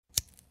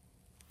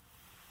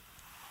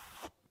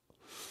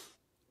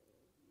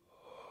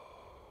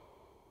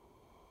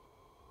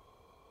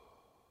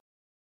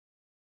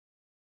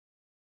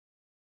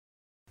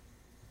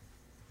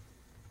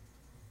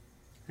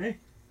Hey,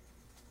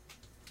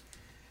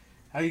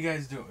 how you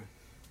guys doing?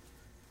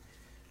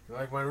 You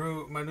like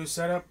my new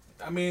setup?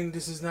 I mean,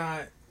 this is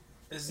not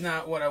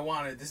what I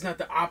wanted. This is not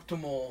the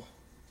optimal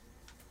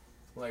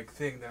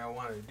thing that I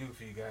wanted to do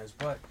for you guys,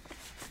 but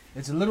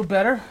it's a little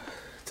better.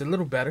 It's a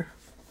little better.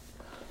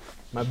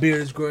 My beard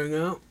is growing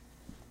out.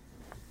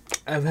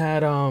 I've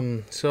had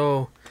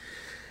so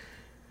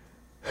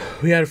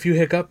we had a few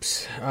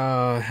hiccups.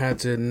 Had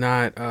to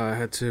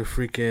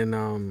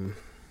freaking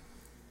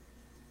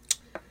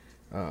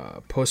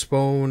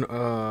postpone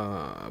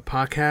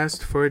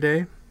podcast for a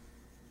day.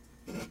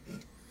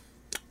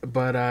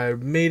 But I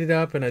made it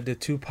up and I did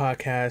 2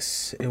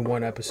 podcasts in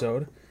one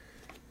episode.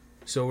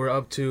 So we're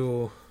up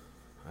to,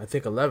 I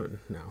think, 11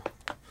 now.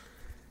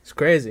 It's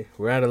crazy.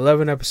 We're at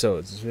 11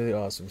 episodes. It's really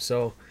awesome.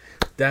 So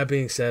that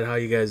being said, how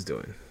you guys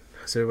doing?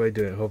 How's everybody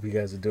doing? I hope you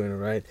guys are doing all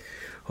right.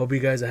 Hope you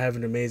guys are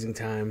having an amazing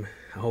time.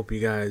 I hope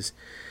you guys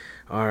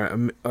are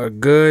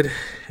good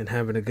and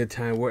having a good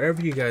time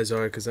wherever you guys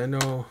are, because I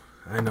know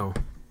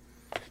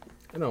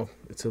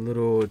it's a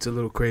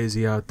little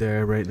crazy out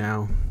there right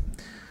now.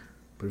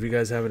 But if you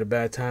guys are having a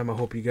bad time, I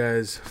hope you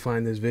guys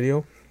find this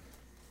video.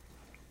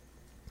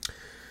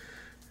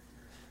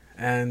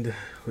 And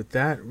with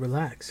that,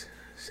 relax.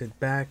 Sit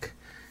back,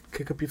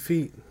 kick up your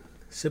feet,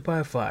 sit by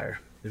a fire.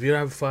 If you don't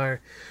have a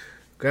fire,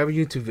 grab a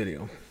YouTube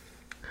video.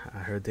 I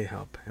heard they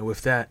help. And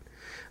with that,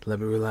 let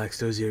me relax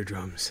those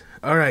eardrums.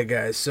 Alright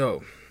guys,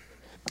 so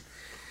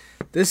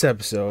this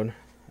episode,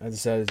 I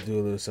decided to do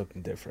a little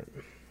something different.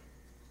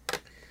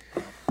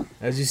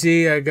 As you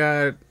see, I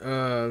got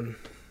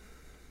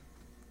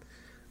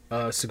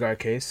a cigar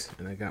case,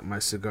 and I got my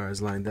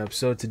cigars lined up.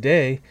 So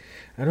today,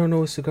 I don't know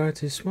what cigar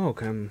to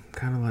smoke. I'm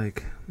kind of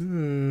like,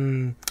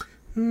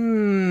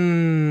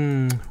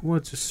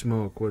 what to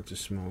smoke?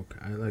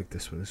 I like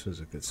this one. This was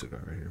a good cigar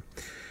right here.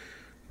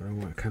 But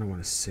I kind of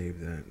want to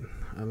save that.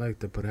 I like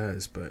the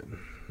Perez, but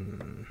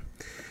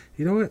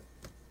you know what?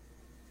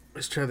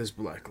 Let's try this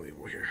Black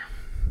Label here.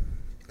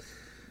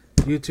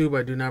 YouTube,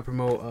 I do not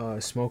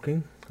promote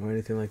smoking or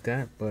anything like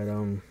that, but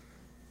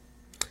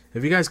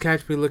if you guys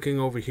catch me looking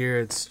over here,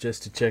 it's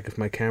just to check if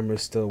my camera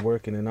is still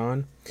working and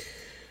on.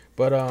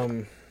 But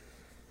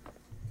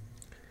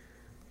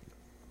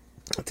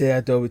today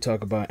I thought we'd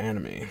talk about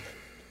anime.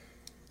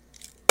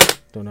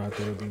 Don't know, I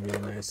thought it would be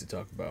really nice to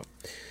talk about.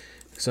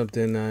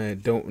 Something I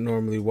don't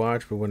normally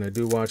watch, but when I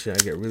do watch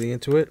it, I get really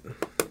into it.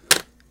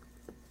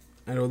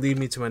 And it'll lead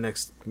me to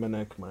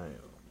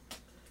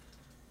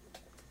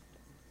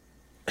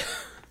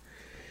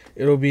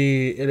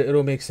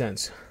it'll make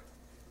sense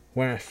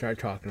when I start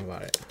talking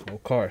about it.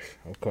 Of course.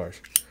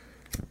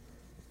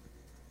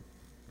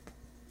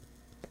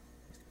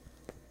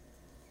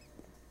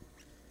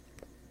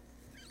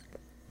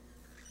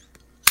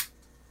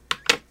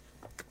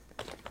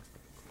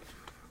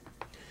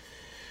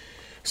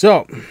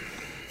 So,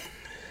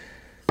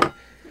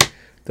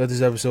 thought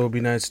this episode would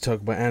be nice to talk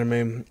about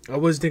anime. I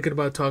was thinking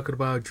about talking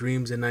about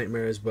dreams and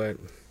nightmares, but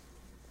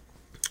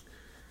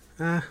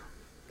let's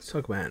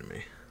talk about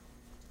anime.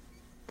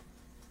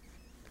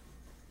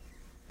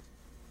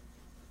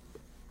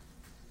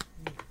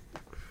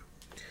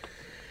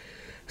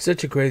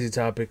 Such a crazy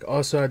topic.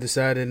 Also, I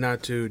decided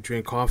not to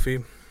drink coffee.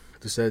 I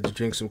decided to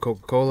drink some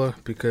Coca-Cola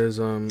because,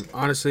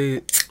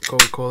 honestly,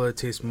 Coca-Cola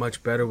tastes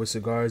much better with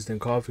cigars than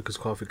coffee, because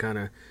coffee kind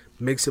of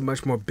makes it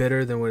much more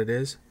bitter than what it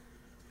is.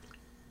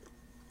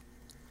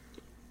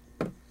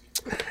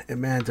 And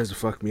man, does it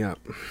fuck me up.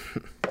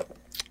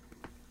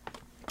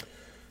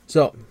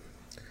 So,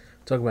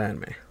 talk about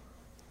anime.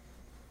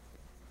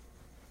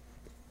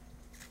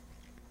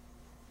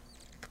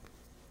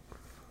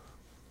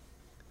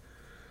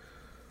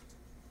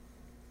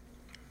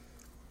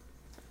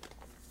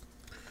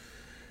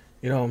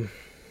 You know,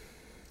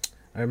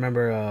 I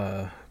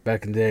remember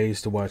back in the day I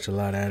used to watch a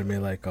lot of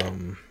anime like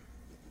Gundam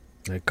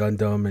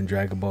and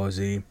Dragon Ball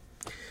Z.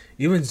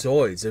 Even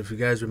Zoids, if you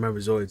guys remember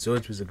Zoids.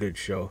 Zoids was a good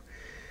show.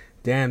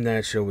 Damn,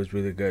 that show was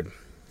really good.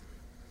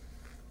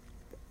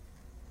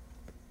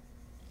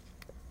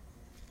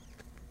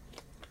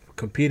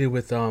 Competed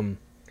with I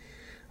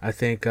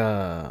think with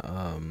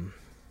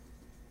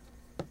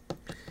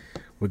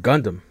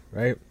Gundam,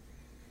 right?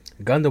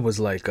 Gundam was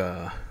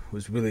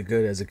was really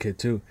good as a kid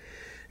too.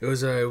 It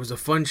was a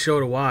fun show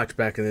to watch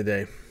back in the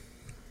day.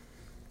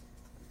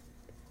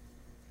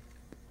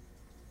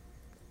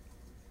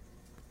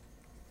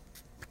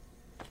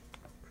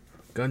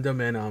 Gundam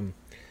and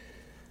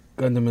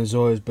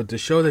Zoids, but the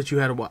show that you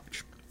had to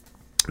watch,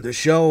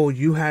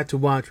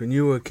 when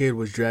you were a kid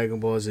was Dragon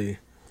Ball Z.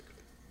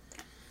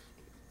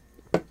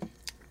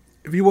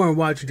 If you weren't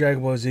watching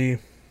Dragon Ball Z,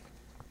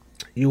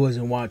 you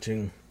wasn't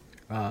watching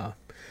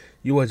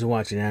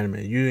anime.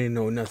 You didn't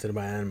know nothing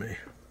about anime.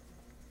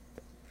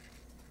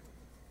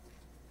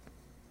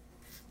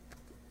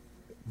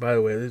 By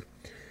the way,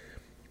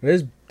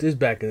 this is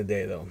back in the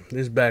day though.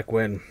 This is back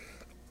when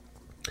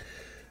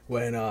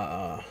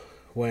the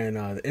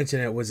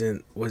internet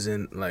wasn't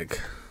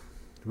like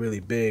really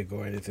big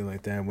or anything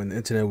like that. When the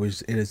internet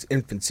was in its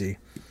infancy,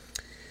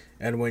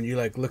 And when you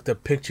like looked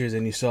up pictures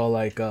and you saw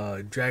like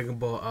Dragon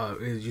Ball,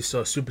 you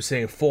saw Super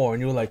Saiyan 4,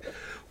 and you were like,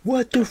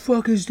 "What the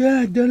fuck is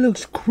that? That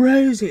looks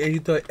crazy!" And you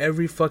thought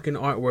every fucking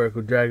artwork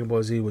of Dragon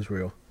Ball Z was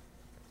real.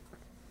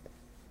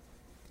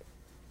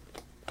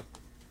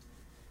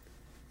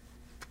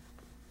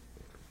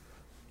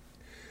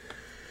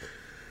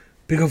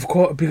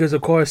 Because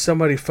of course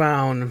somebody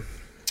found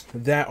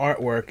that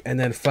artwork and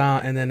then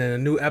in a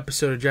new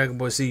episode of Dragon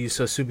Ball Z you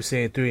saw Super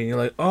Saiyan 3 and you're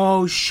like,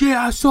 "Oh shit,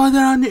 I saw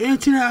that on the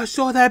internet. I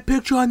saw that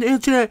picture on the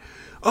internet.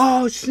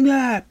 Oh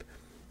snap."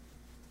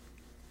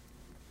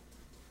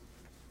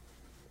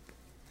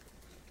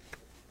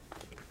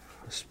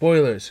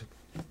 Spoilers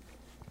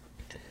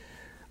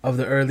of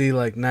the early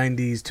like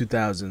 90s,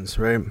 2000s,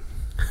 right?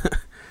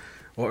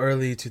 Or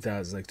early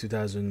 2000s, like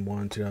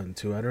 2001,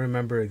 2002. I don't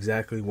remember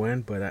exactly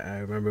when, but I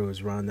remember it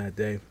was around that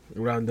day,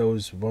 around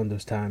those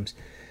times.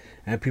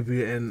 And people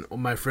and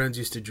my friends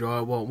used to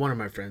draw. Well, one of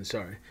my friends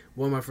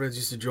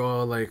used to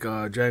draw like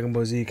Dragon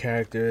Ball Z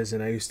characters,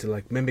 and I used to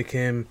like mimic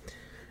him.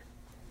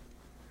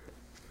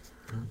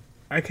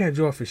 I can't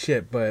draw for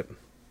shit, but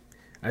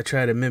I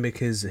try to mimic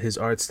his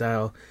art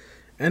style,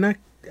 and I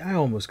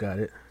almost got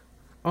it,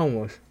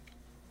 almost.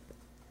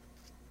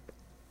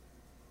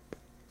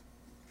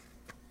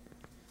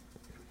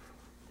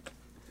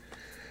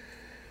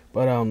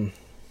 But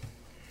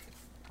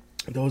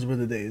those were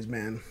the days,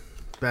 man.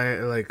 Back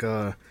like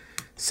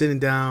sitting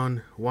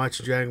down,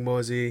 watching Dragon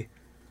Ball Z.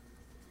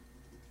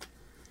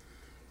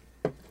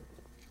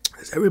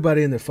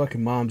 Everybody and their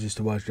fucking moms used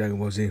to watch Dragon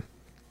Ball Z.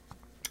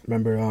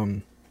 Remember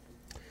when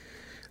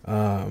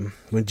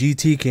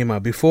GT came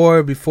out,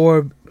 before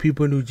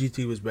people knew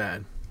GT was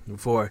bad.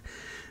 This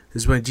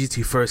is when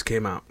GT first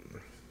came out.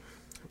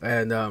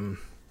 And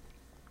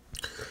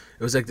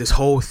it was like this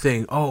whole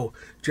thing. Oh,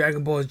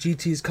 Dragon Ball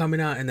GT is coming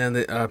out, and then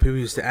people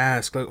used to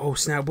ask like, "Oh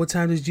snap! What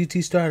time does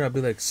GT start?" I'd be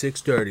like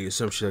 6:30 or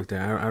some shit like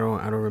that. I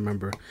don't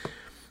remember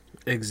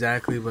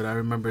exactly, but I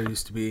remember it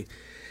used to be.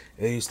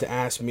 They used to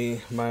ask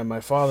me,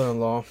 my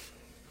father-in-law,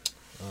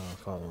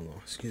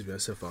 excuse me, I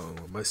said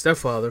father-in-law, my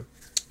stepfather.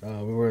 We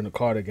were in the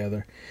car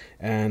together,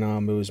 and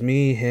it was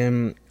me,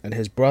 him, and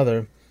his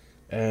brother,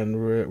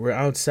 and we're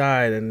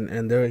outside,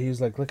 and there he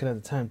was like looking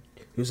at the time.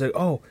 He was like,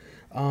 "Oh,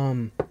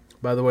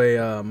 by the way,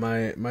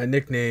 my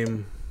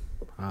nickname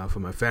for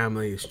my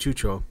family is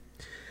Chucho,"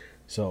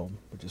 so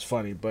which is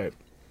funny. But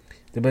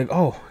they're like,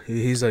 "Oh,"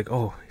 he's like,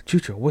 "Oh,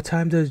 Chucho, what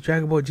time does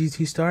Dragon Ball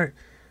GT start?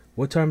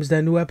 What time is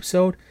that new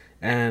episode?"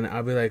 And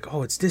I'll be like,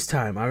 "Oh, it's this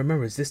time. I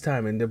remember it's this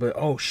time." And they'll be like,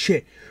 "Oh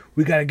shit,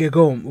 we gotta get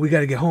home. We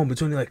gotta get home.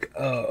 It's only like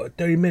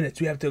 30 minutes.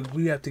 We have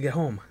to get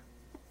home."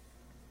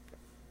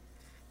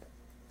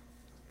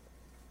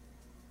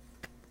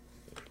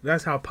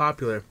 That's how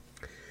popular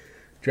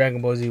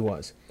Dragon Ball Z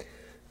was.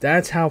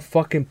 That's how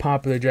fucking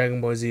popular Dragon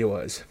Ball Z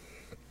was.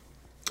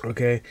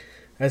 Okay?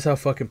 That's how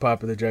fucking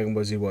popular Dragon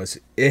Ball Z was.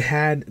 It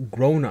had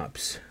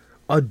grown-ups,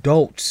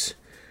 adults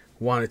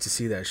wanted to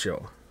see that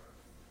show.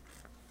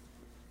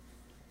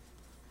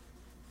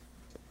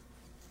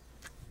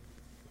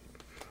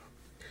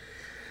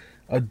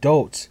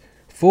 Adults,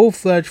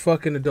 full-fledged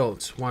fucking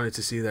adults wanted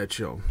to see that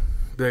show.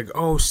 They're like,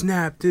 "Oh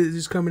snap, this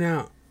is coming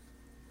out."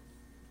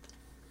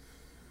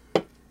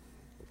 It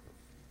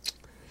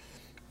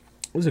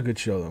was a good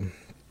show though.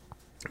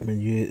 I mean,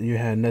 you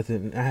had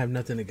nothing. I have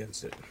nothing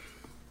against it.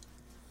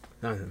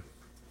 Nothing.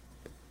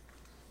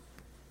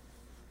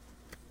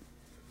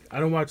 I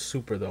don't watch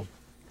Super though.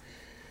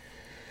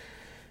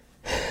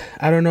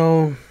 I don't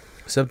know.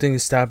 Something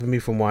is stopping me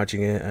from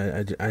watching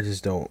it. I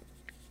just don't.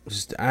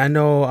 I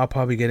know I'll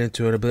probably get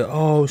into it. I'll be like,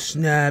 "Oh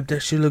snap, that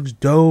shit looks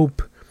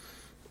dope.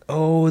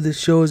 Oh, this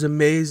show is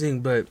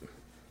amazing," but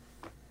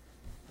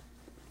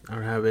I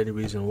don't have any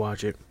reason to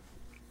watch it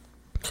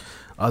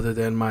other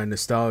than my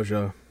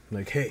nostalgia.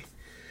 Like, hey,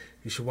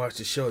 you should watch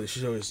the show. The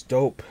show is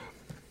dope.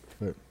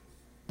 But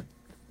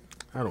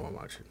I don't want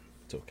to watch it.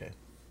 It's okay.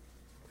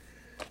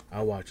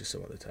 I'll watch it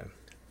some other time.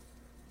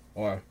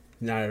 Or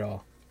not at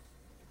all.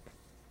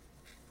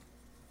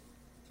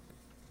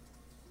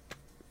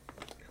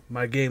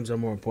 My games are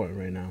more important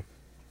right now.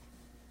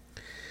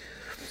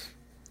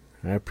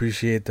 I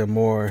appreciate them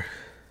more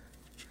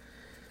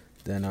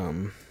than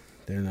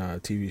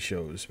TV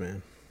shows,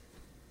 man.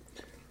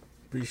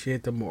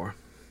 Appreciate them more.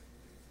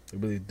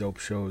 They're really dope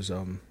shows.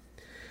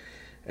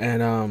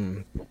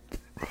 And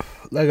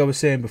like I was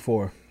saying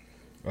before,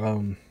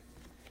 Dragon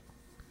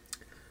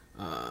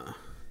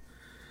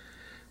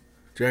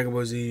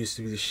Ball Z used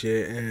to be the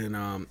shit, and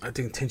I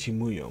think Tenchi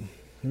Muyo.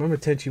 Remember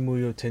Tenchi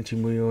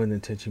Muyo, and then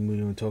Tenchi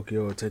Muyo in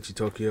Tokyo, or Tenchi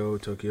Tokyo,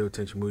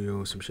 Tenchi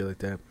Muyo, some shit like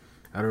that.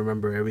 I don't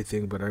remember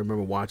everything, but I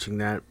remember watching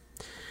that.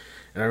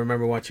 And I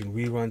remember watching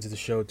reruns of the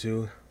show,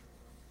 too.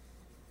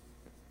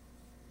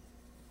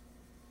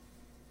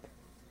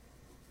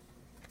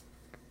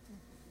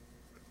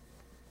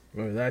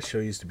 Remember, that show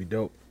used to be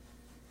dope.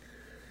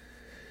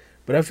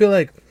 But I feel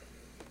like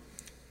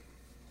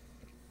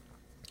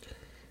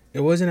it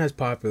wasn't as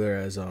popular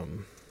as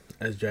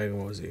Dragon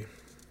Ball Z.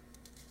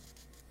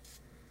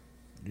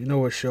 You know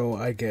what show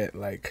I get,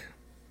 like,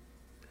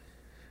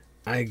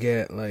 I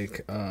get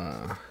like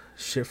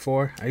shit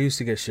for. I used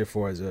to get shit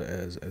for as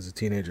a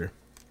teenager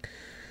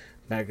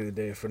back in the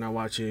day for not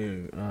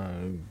watching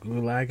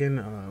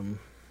Gulagan.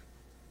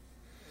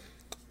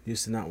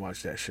 Used to not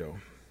watch that show.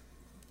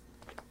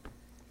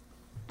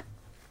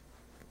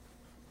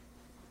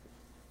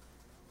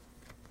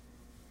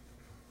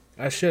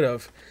 I should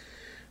have,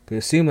 but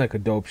it seemed like a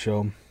dope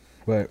show,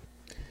 but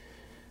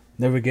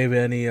never gave it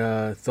any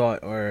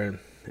thought or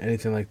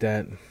anything like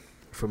that.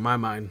 From my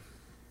mind,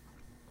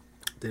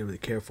 didn't really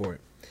care for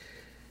it.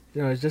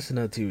 You know, it's just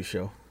another TV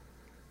show.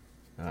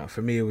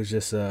 For me, it was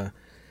just I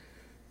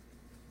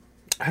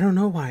don't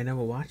know why I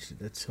never watched it.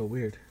 That's so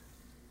weird.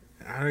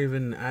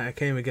 I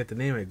can't even get the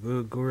name of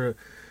it. Guru.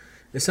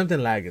 It's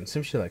something lagging,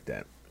 some shit like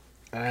that.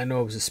 I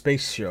know it was a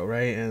space show,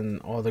 right? And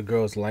all the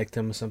girls liked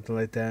him or something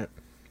like that.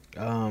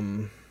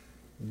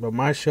 But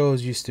my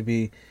shows used to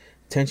be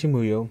Tenchi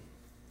Muyo,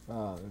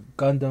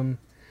 Gundam,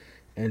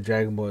 and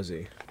Dragon Ball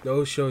Z.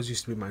 Those shows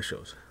used to be my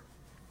shows.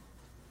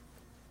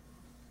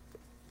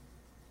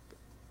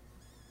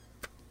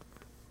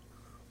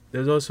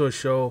 There's also a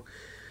show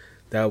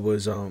that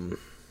was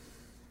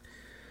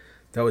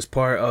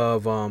part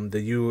of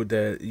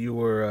that you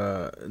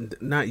were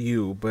not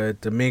you,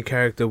 but the main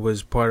character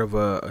was part of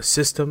a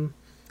system,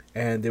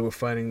 and they were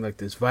fighting like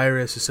this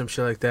virus or some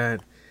shit like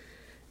that,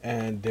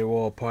 and they were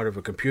all part of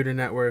a computer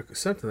network,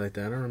 something like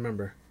that. I don't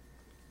remember.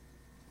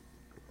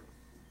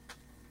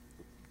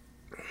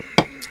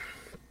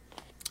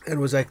 It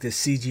was like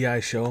this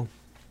CGI show.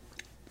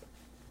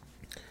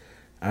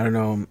 I don't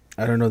know.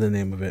 I don't know the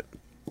name of it,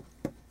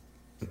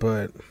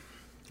 but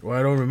well,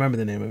 I don't remember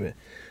the name of it.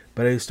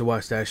 But I used to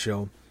watch that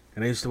show,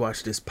 and I used to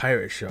watch this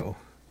pirate show.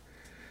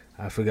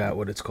 I forgot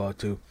what it's called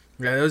too.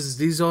 Yeah,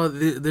 there's all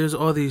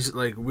these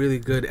like really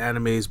good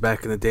animes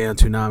back in the day on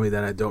Toonami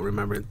that I don't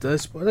remember.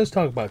 Let's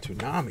talk about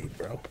Toonami,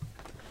 bro.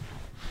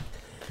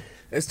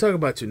 Let's talk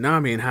about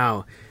Toonami and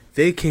how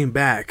they came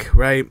back,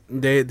 right?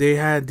 They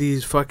had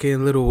these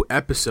fucking little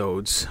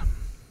episodes,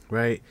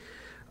 right,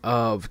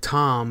 of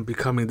Tom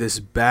becoming this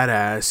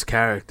badass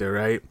character,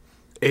 right?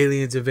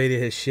 Aliens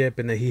invaded his ship,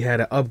 and then he had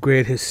to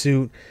upgrade his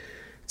suit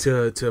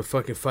to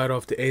fucking fight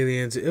off the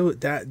aliens.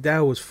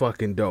 That was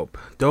fucking dope.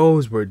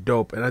 Those were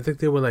dope, and I think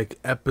they were like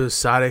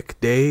episodic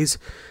days.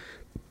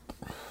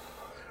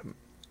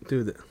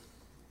 Dude,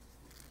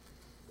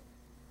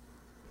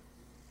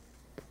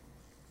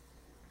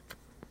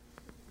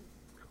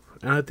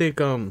 and I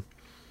think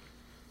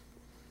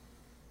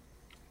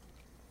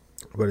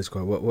what is it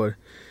called? What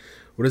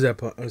is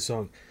that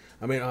song?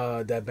 I mean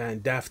that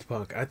band Daft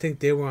Punk. I think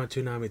they were on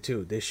Toonami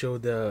too. They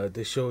showed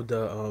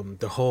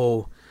the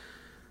whole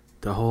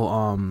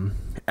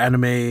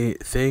anime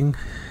thing,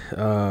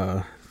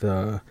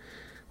 the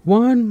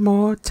one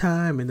more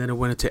time, and then it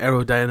went into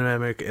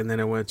aerodynamic, and then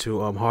it went to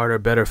harder,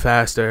 better,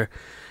 faster.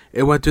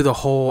 It went through the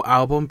whole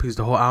album because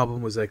the whole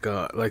album was like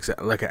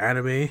an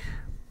anime.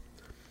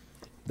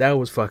 That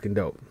was fucking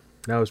dope.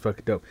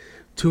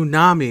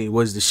 Toonami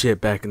was the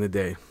shit back in the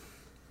day.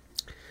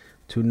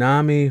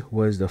 Toonami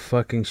was the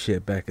fucking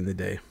shit back in the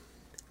day.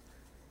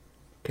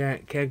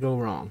 Can't go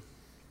wrong.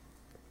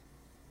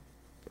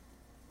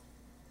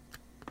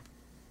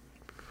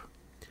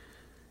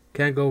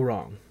 Can't go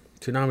wrong.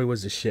 Toonami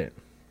was the shit.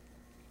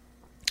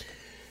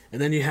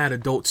 And then you had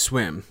Adult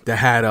Swim that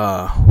had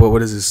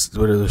what is this?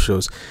 What are those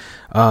shows?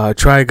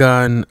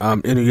 Trigun,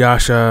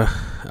 Inuyasha,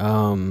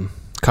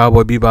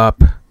 Cowboy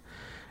Bebop,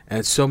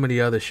 and so many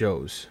other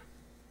shows.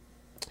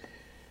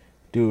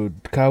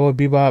 Dude, Cowboy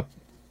Bebop.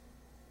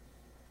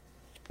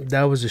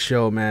 That was a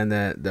show, man.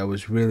 That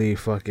was really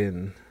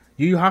fucking.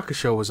 Yu Yu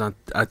Hakusho was on.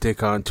 I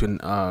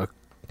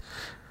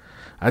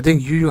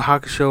think Yu Yu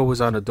Hakusho was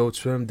on Adult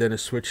Swim, then it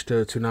switched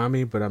to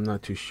Toonami, but I'm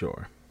not too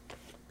sure.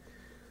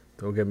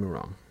 Don't get me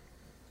wrong.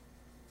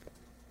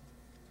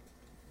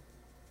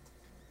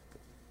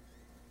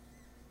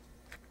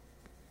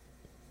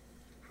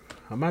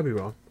 I might be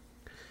wrong.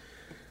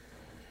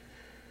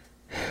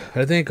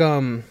 I think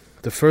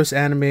the first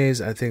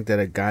animes I think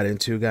that I got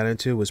into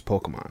was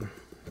Pokemon.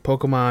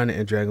 Pokemon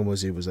and Dragon Ball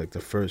Z was like the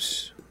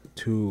first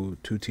two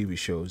TV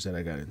shows that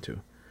I got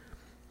into.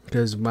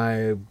 Because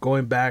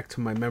going back to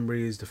my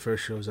memories, the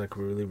first shows I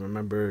can really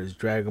remember is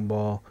Dragon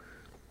Ball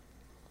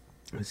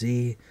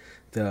Z,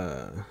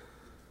 the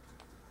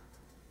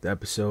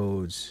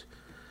episodes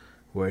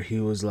where he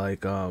was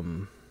like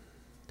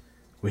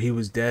where he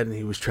was dead and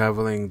he was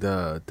traveling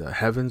the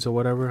heavens or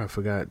whatever. I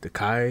forgot, the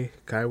Kai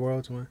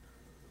worlds. One.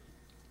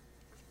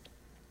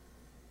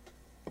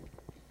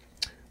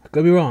 I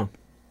could be wrong.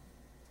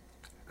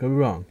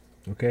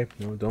 Okay,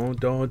 no,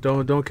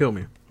 don't kill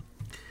me.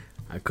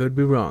 I could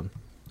be wrong.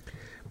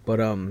 But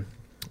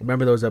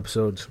remember those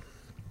episodes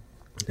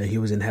that he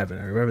was in heaven.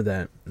 I remember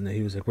that, and that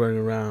he was like running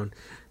around,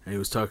 and he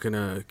was talking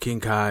to King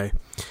Kai,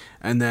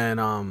 and then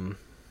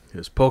it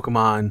was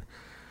Pokemon,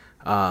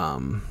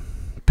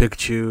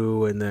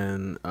 Pikachu, and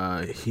then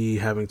he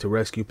having to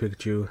rescue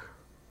Pikachu.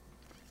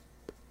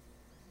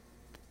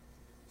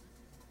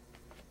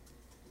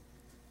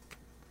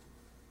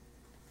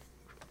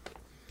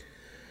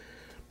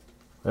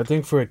 I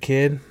think for a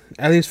kid,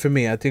 at least for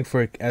me, I think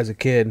for as a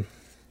kid,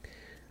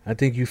 I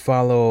think you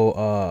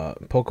follow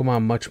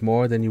Pokemon much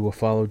more than you will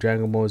follow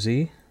Dragon Ball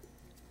Z.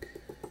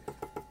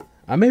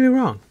 I may be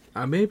wrong.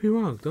 I may be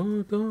wrong.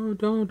 Don't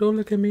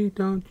look at me.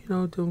 Don't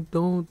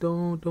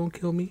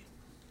kill me.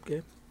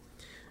 Okay.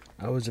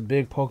 I was a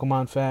big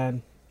Pokemon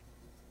fan,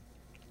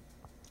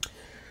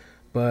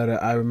 but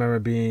I remember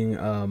being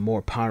a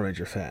more Power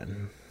Ranger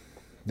fan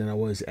than I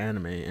was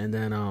anime. And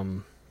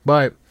then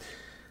but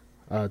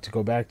to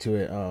go back to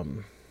it,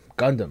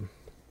 Gundam.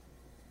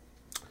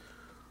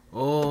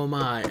 Oh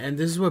my! And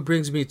this is what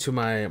brings me to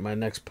my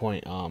next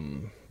point.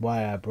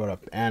 Why I brought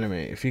up anime.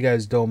 If you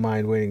guys don't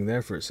mind waiting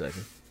there for a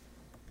second,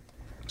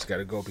 just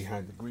gotta go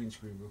behind the green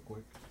screen real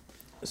quick.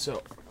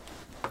 So,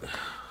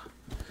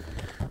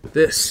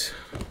 this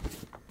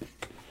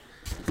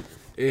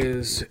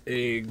is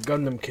a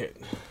Gundam kit.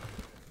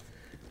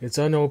 It's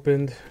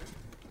unopened.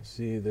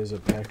 See, there's a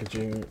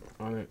packaging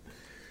on it.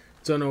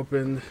 It's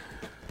unopened.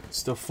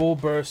 It's the full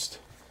burst.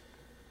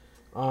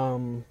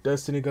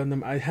 Destiny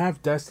Gundam. I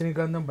have Destiny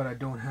Gundam, but I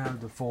don't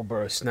have the full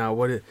burst. Now,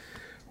 what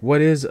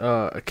is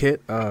a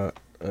kit?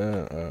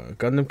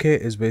 Gundam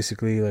kit is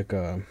basically like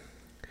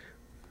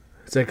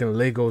it's like a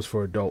Legos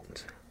for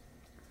adults.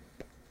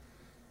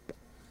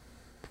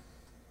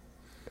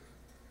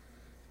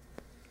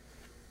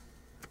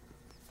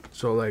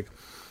 So like,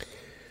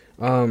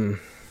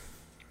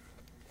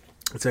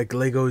 it's like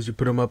Legos. You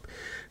put them up.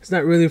 It's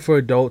not really for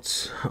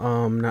adults.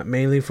 Not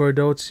mainly for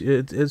adults.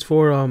 It's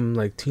for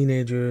like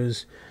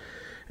teenagers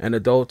and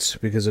adults,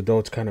 because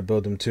adults kind of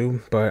build them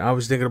too. But I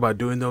was thinking about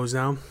doing those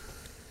now.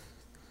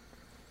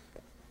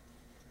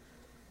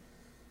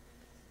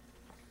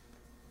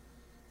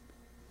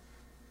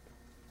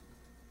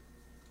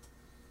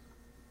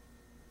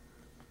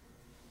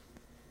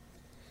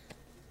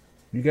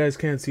 You guys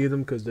can't see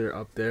them because they're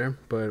up there,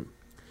 but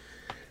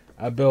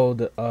I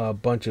build a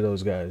bunch of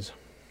those guys.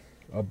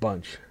 A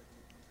bunch.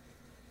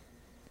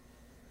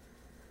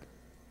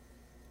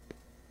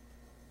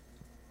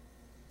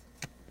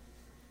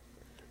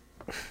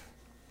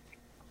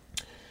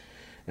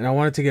 And I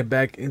wanted to get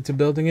back into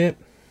building it.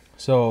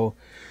 So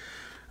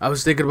I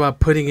was thinking about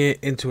putting it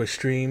into a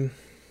stream.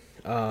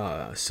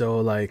 So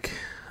like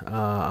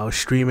I'll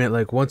stream it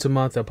like once a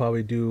month. I'll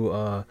probably do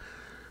a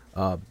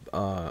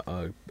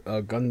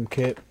Gundam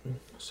kit.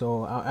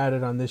 So I'll add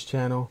it on this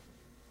channel.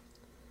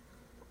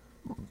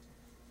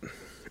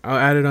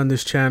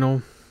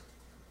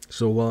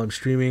 So while I'm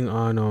streaming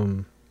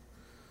on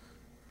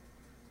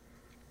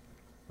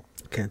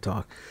can't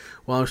talk.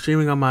 While I'm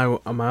streaming on my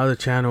other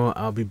channel,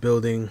 I'll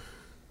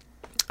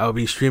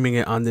be streaming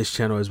it on this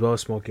channel as well,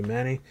 Smoking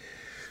Manny.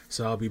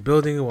 So I'll be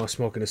building it while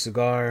smoking a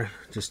cigar,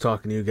 just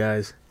talking to you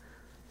guys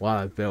while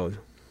I build.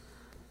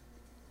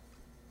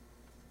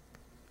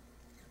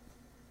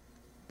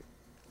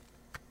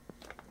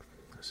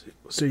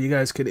 So you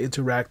guys can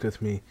interact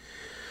with me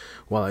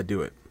while I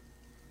do it.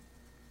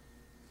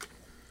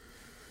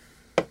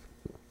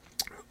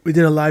 We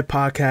did a live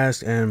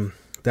podcast and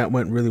that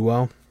went really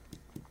well.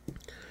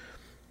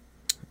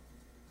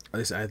 At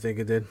least I think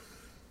it did.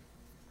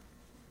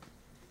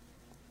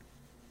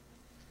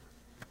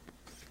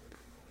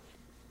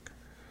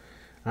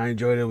 I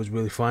enjoyed it. It was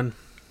really fun.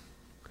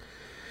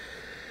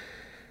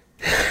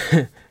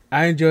 I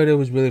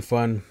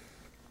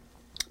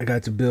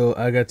got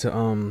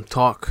to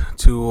talk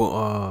to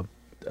a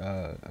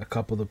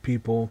couple of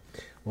people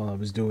while I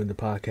was doing the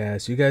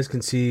podcast. You guys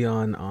can see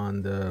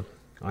on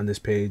this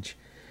page.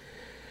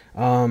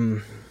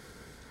 So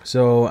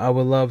I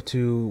would love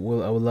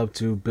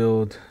to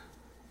build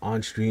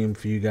on stream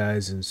for you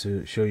guys and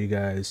to show you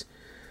guys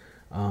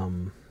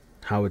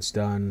how it's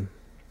done.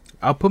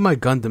 I'll put my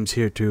Gundams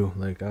here too.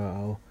 Like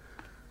I'll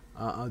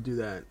do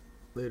that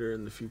later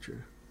in the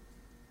future.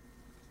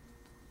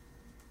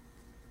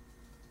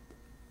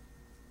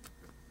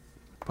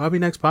 Probably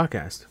next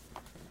podcast.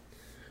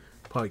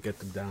 Probably get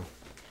them down.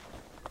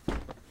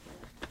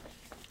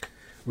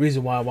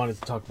 Reason why I wanted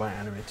to talk about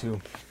anime too.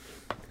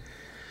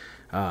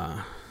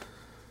 To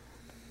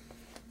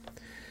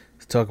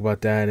talk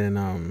about that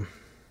and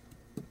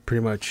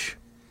pretty much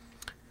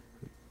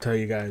tell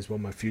you guys what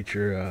my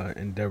future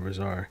endeavors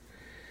are.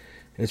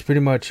 It's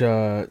pretty much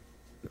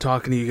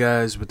talking to you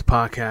guys with the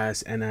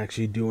podcast and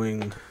actually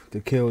doing the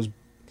kills.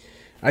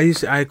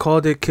 I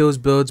called it Kills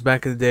Builds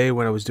back in the day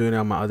when I was doing it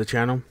on my other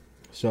channel.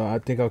 So I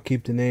think I'll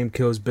keep the name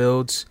Kills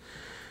Builds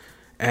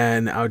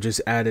and I'll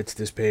just add it to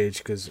this page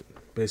because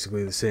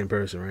basically the same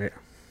person, right?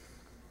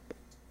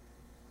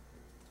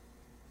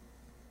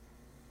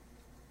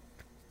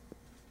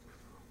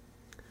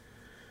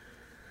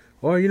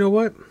 Or you know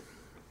what?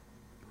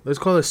 Let's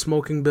call it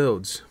Smoking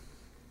Builds.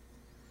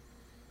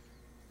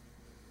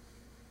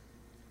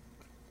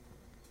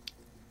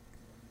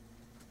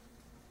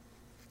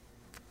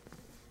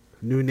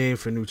 New name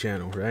for new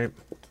channel, right?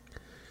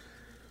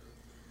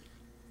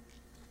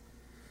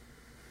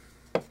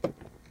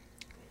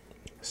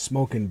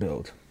 Smoking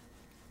Build.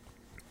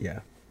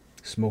 Yeah.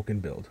 Smoking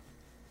Build.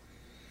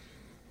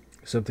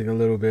 Something a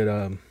little bit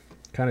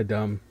kind of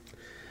dumb.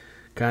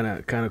 Kind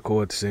of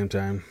cool at the same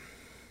time.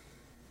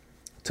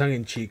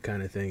 tongue-in-cheek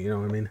kind of thing, you know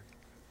what I mean?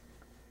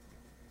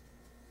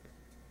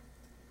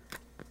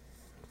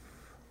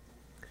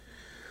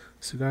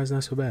 Cigar's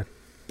not so bad.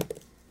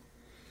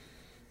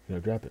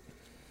 Drop it.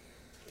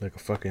 Like a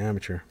fucking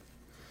amateur.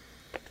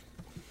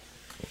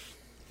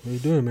 What are you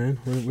doing, man?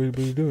 What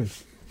are you doing?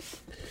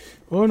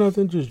 Oh,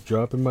 nothing. Just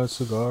dropping my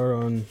cigar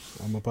on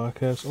my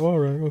podcast. Oh, all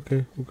right.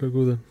 Okay,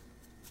 go then.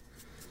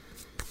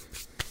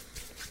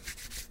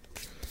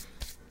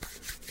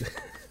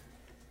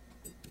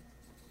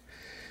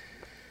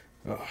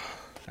 Oh,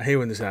 I hate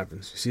when this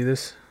happens. You see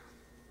this?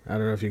 I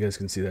don't know if you guys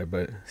can see that,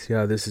 but see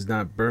how this is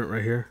not burnt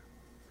right here?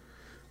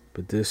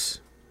 But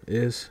this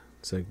is.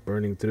 It's like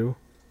burning through.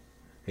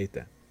 Hate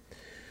that.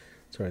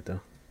 It's alright though.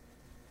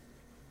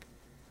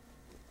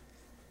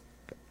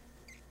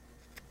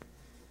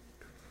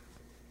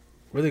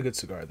 Really good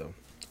cigar though.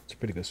 It's a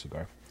pretty good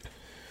cigar.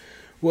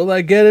 Will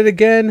I get it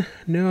again?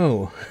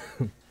 No.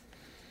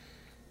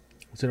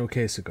 It's an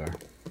okay cigar.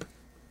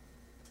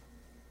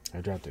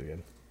 I dropped it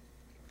again.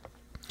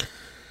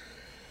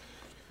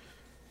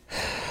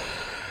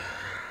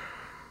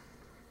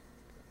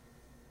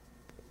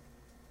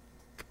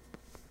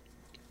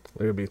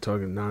 Look at me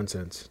talking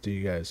nonsense to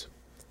you guys.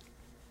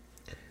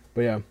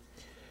 But yeah,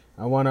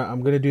 I'm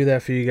gonna do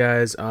that for you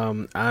guys.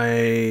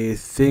 I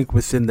think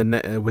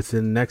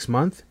within next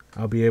month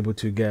I will be able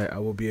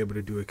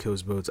to do a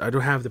Kills Builds. I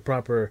don't have the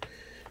proper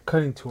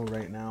cutting tool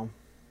right now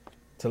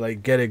to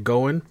like get it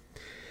going,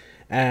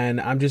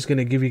 and I'm just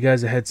gonna give you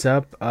guys a heads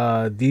up.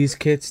 These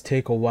kits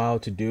take a while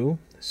to do,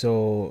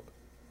 so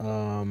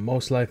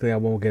most likely I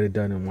won't get it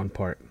done in one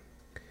part.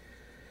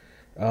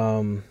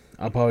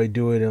 I'll probably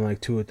do it in like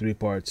 2 or 3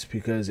 parts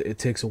because it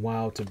takes a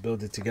while to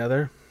build it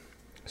together.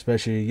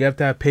 Especially, you have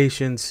to have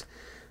patience.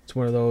 It's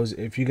one of those,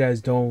 if you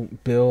guys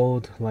don't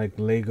build like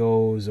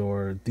Legos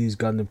or these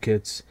Gundam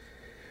kits,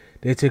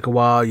 they take a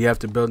while. You have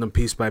to build them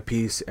piece by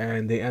piece,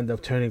 and they end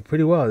up turning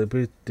pretty well.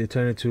 They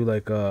turn into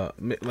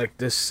like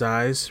this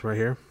size right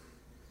here.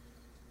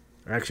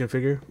 Action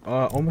figure,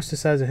 almost the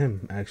size of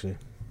him actually,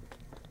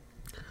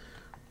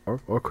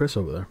 or Chris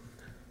over there.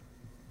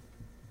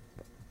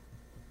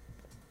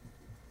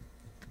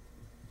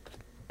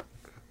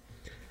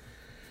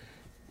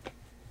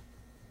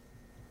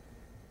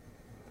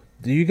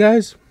 Do you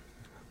guys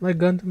like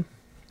Gundam?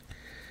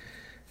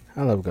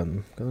 I love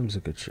Gundam. Gundam's a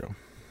good show.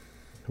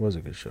 It was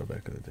a good show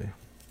back in the day.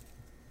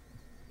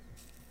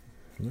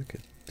 Look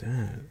at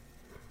that.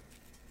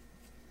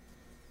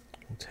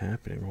 What's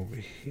happening over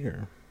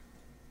here?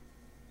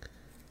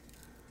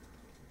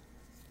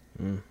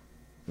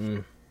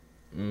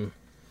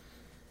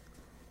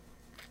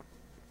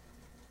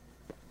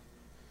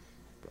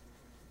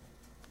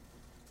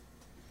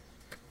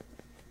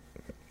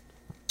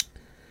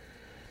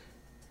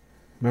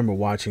 Remember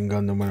watching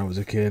Gundam when I was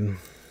a kid,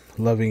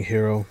 loving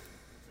Hero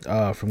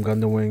from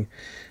Gundam Wing,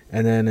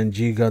 and then in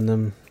G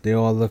Gundam they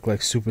all look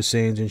like Super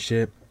Saiyans and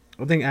shit.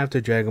 I think after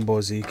Dragon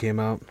Ball Z came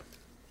out,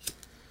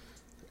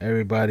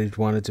 everybody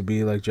wanted to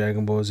be like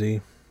Dragon Ball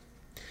Z,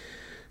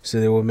 so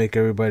they would make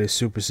everybody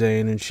Super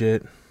Saiyan and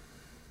shit.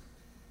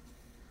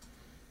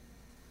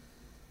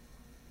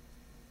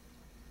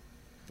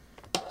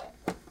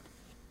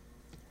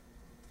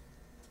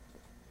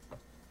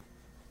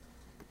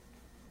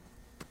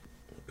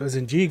 Because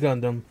in G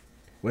Gundam,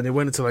 when they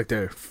went into like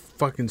their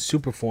fucking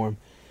super form,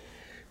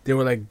 they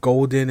were like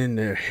golden and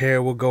their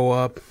hair would go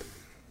up,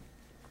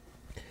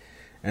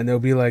 and they'll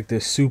be like the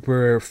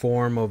super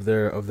form of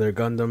their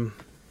Gundam.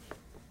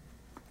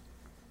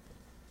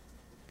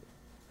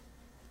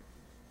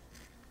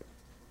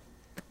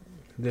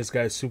 This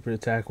guy's super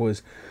attack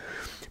was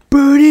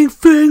Burning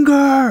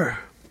Finger.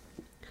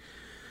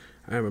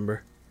 I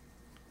remember.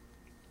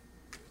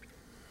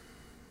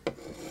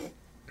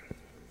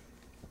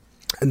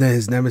 And then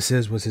his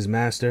nemesis was his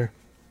master.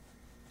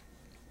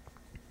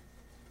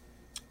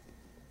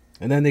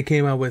 And then they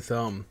came out with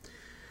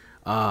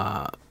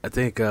I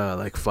think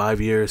like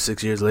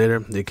 6 years later,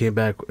 they came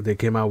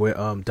out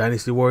with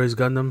Dynasty Warriors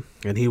Gundam,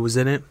 and he was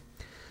in it.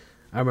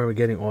 I remember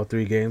getting all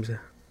 3 games.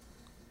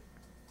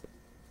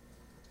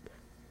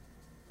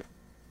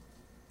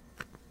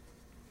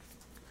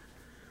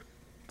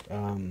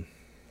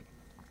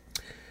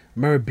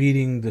 Remember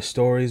beating the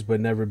stories but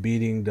never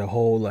beating the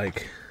whole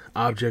like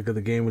object of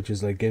the game, which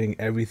is like getting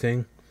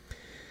everything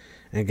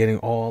and getting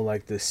all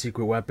like the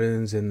secret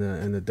weapons and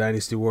the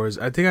Dynasty Wars.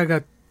 I think I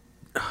got.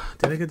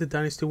 Did I get the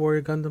Dynasty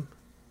Warrior Gundam?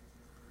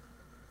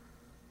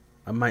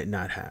 I might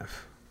not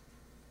have.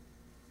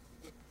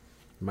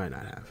 Might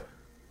not have.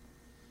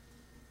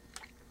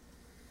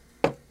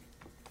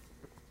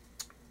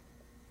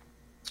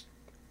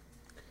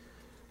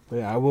 But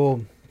yeah, I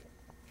will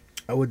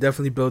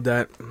definitely build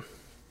that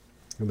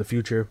in the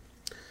future.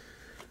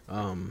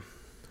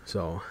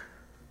 So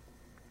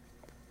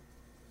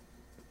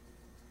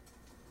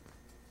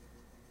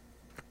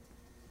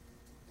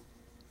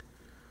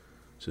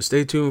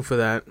stay tuned for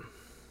that.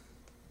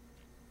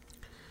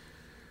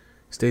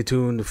 Stay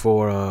tuned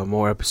for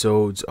more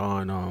episodes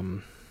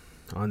on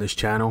this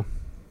channel.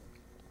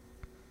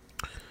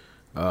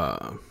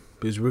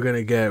 because we're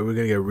gonna get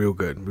real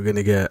good. We're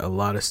gonna get a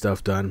lot of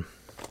stuff done.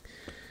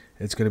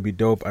 It's gonna be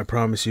dope. I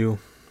promise you.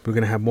 We're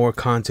gonna have more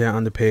content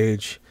on the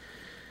page.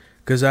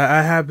 Because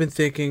I have been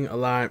thinking a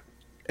lot,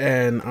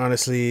 and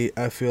honestly,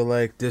 I feel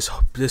like this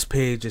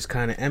page is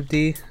kind of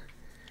empty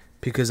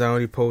because I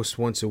only post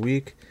once a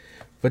week.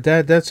 But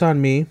that's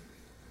on me.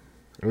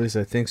 At least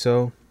I think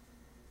so.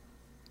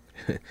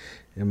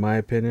 In my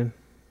opinion.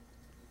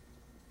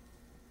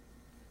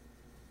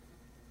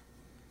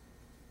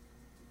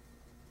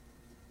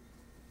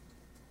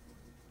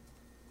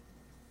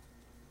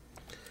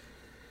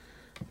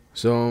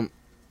 So,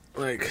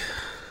 like,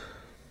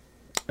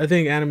 I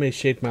think anime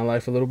shaped my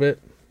life a little bit.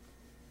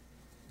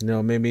 You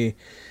know, maybe,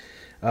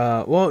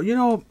 well, you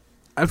know,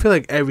 I feel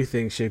like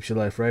everything shapes your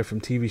life, right? From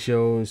TV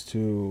shows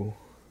to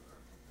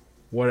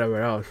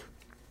whatever else.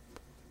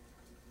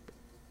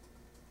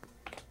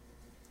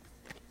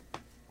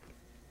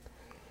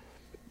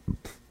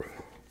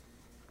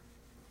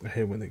 I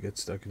hate when they get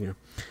stuck in you.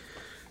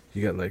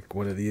 You got like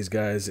one of these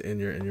guys in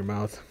your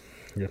mouth.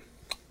 Yeah.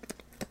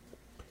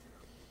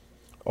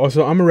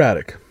 Also, I'm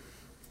erratic.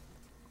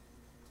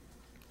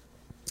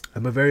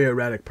 I'm a very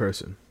erratic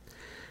person.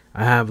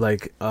 I have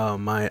like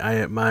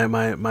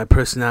my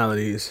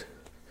personalities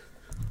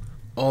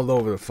all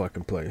over the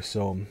fucking place.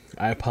 So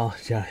I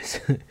apologize.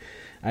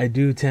 I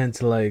do tend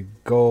to like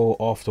go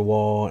off the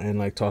wall and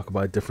like talk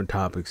about different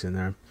topics in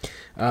there.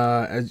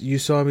 As you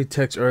saw me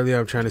text earlier,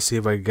 I'm trying to see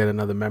if I can get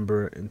another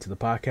member into the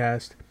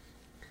podcast.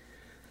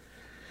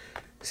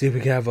 See if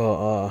we can have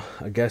a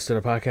guest on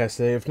the podcast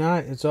today. If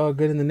not, it's all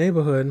good in the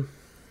neighborhood.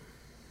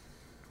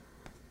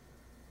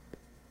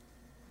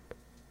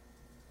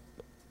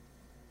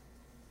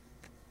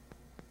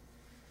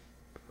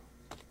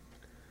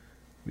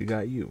 We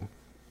got you.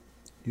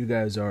 You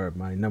guys are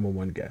my number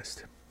one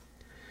guest.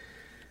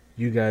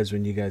 You guys,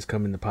 when you guys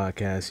come in the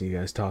podcast and you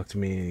guys talk to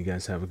me and you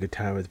guys have a good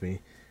time with me,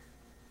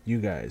 you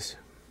guys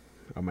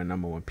are my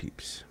number one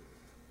peeps.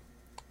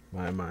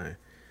 My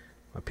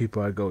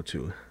people I go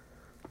to.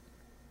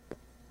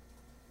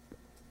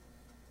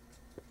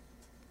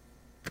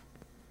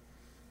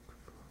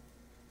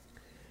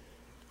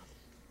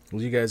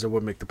 Well, you guys are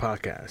what make the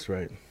podcast,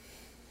 right?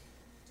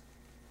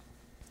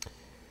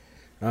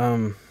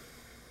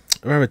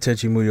 I remember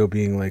Tenchi Muyo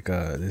being like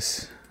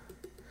this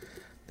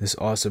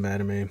awesome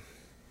anime.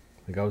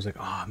 Like I was like,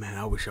 oh man,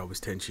 I wish I was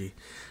Tenchi.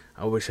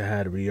 I wish I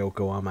had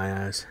Ryoko on my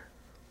ass.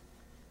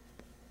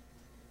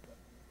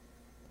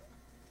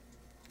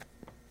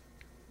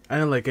 I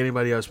didn't like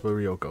anybody else but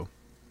Ryoko.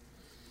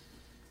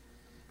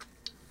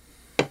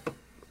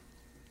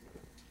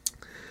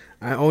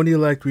 I only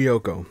liked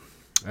Ryoko.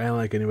 I didn't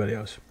like anybody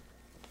else.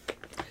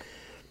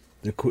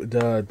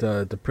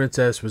 The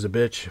princess was a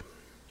bitch.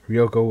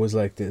 Ryoko was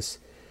like this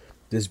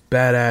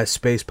badass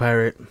space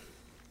pirate.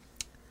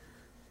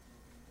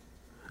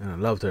 And I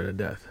loved her to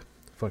death.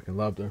 Fucking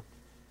loved her.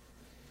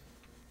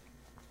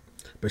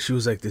 But she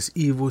was like this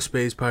evil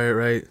space pirate,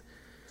 right?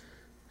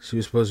 She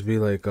was supposed to be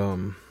like,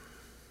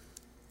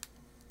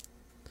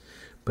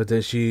 but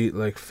then she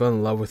like fell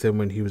in love with him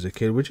when he was a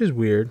kid, which is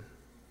weird.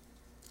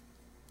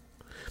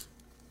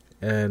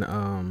 And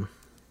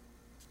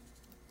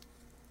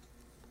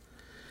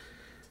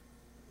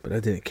but I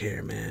didn't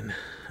care, man.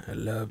 I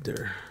loved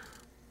her.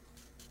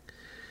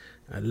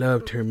 I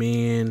loved her,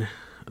 man.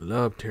 I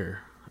loved her.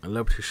 I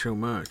loved her so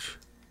much.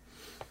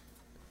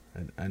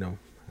 I know.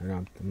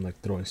 I'm like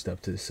throwing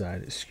stuff to the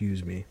side.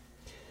 Excuse me.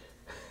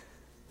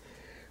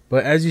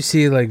 But as you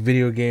see, like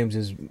video games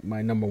is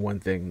my number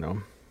one thing,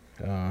 though.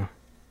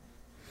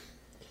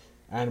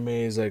 Anime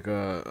is like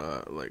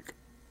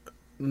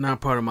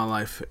not part of my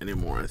life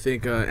anymore. I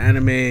think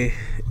anime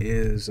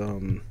is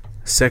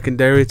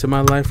secondary to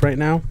my life right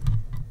now.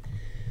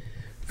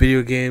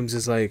 Video games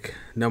is like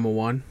number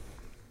one.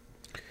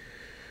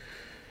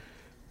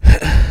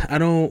 I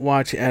don't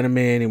watch anime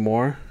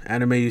anymore.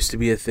 Anime used to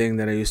be a thing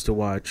that I used to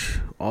watch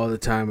all the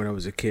time when I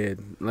was a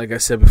kid. Like I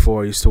said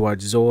before, I used to watch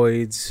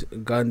Zoids,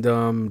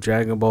 Gundam,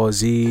 Dragon Ball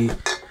Z. There's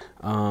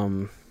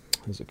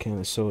a can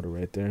of soda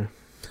right there.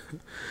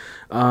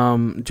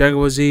 Dragon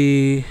Ball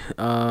Z,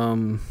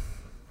 Tenchi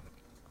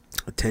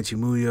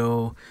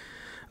Muyo,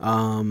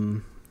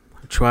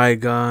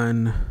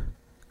 Trigun,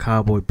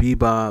 Cowboy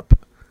Bebop.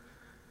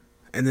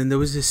 And then there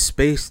was a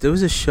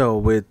show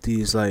with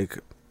these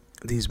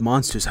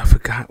monsters. I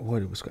forgot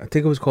what it was. I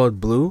think it was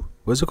called Blue.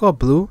 Was it called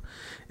Blue?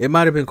 It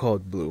might have been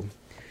called Blue,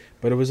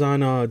 but it was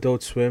on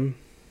Adult Swim.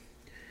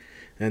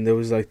 And there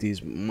was like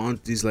these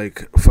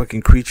like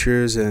fucking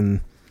creatures,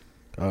 and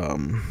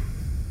it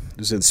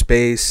was in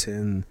space,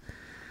 and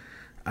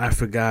I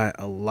forgot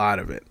a lot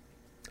of it.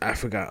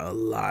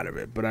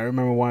 But I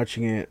remember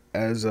watching it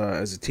as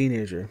a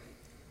teenager.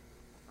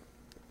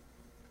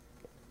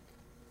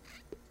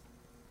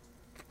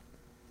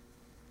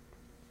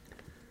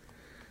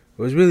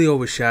 It was really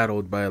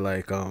overshadowed by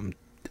like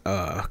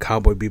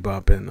Cowboy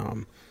Bebop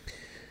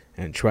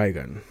and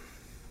Trigun.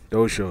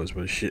 Those shows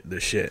were the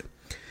shit.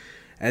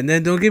 And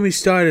then don't get me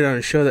started on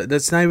a show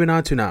that's not even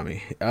on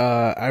Toonami.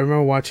 I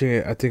remember watching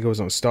it. I think it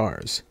was on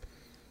Stars.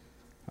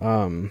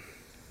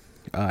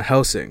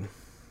 Hellsing.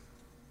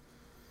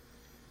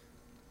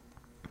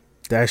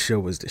 That show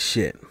was the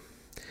shit.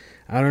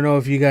 I don't know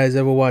if you guys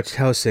ever watched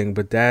Hellsing,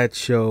 but that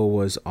show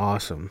was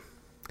awesome.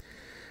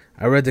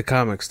 I read the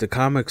comics. The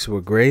comics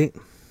were great.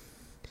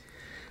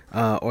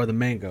 Or the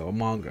manga.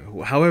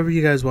 However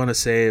you guys want to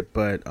say it,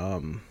 but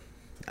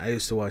I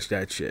used to watch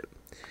that shit.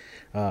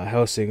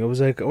 Hellsing. It was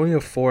like only a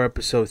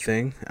 4-episode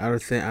thing. I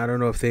don't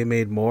know if they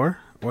made more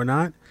or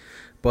not.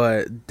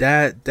 But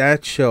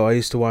that show I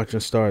used to watch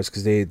on Stars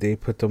because they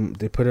put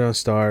it on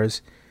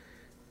Stars.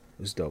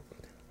 It was dope.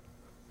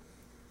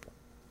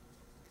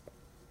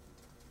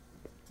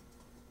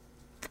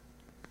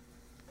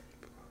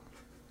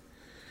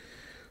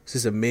 This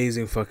is an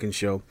amazing fucking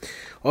show.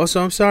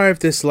 Also, I'm sorry if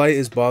this light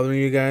is bothering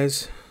you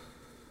guys.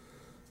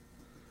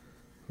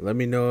 Let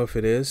me know if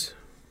it is.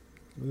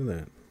 Look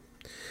at that.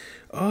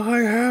 I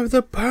have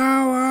the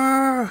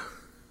power.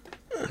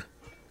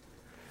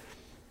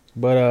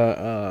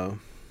 But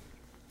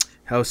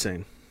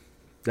Hellsing.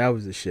 That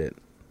was the shit.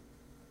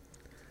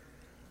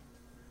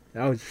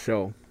 That was the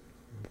show.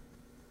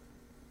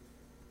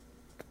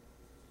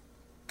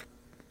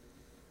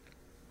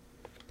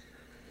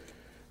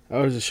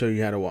 That was a show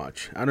you had to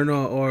watch. I don't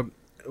know,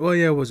 well,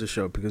 yeah, it was a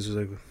show because it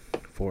was like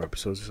 4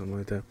 episodes or something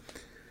like that.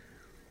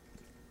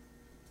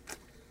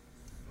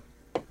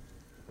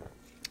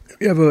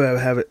 If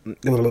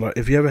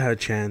you ever had a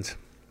chance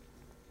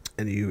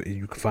and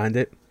you can find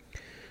it,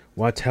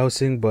 watch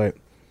Hellsing. But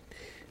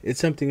it's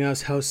something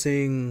else.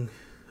 Hellsing,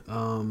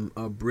 not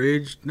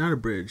abridged,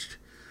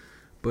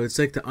 but it's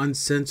like the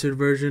uncensored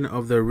version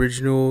of the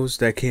originals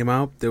that came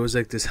out. There was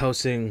like this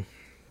Hellsing.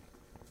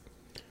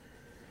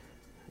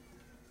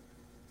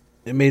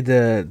 It made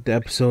the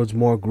episodes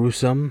more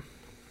gruesome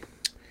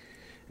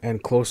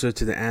and closer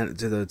to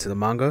the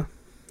manga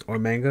or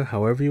manga,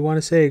 however you want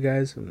to say it,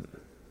 guys. I'm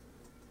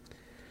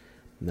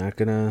not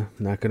gonna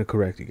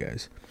correct you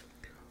guys.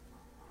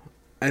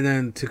 And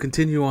then to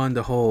continue on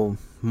the whole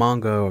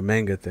manga or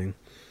manga thing,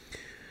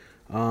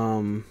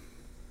 Battle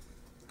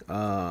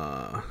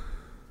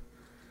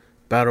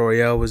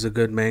Royale was a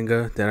good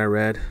manga that I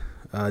read.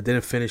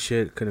 Didn't finish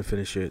it, couldn't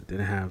finish it,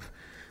 didn't have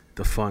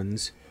the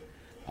funds.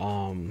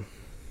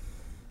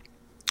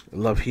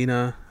 Love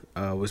Hina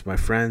was my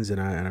friend's, and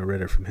I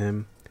read it from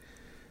him.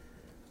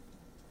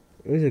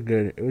 It was a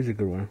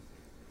good one.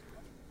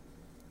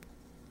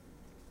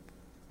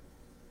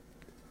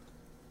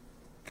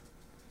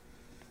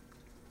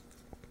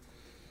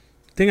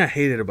 Thing I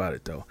hated about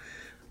it though,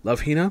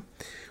 Love Hina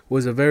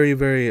was a very,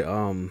 very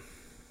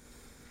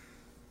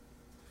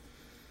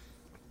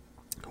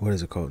what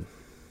is it called?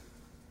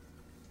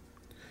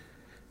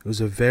 It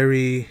was a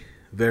very,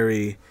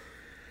 very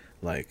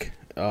like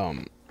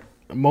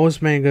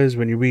most mangas,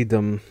 when you read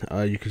them,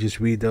 you could just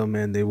read them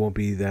and they won't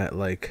be that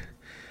like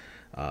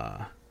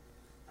oh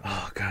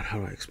god, how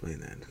do I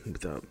explain that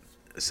without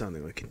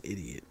sounding like an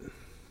idiot?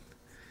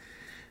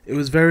 It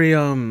was very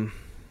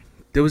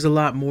there was a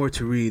lot more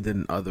to read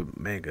than other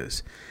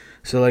mangas.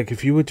 So like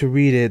if you were to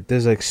read it,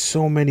 there's like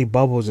so many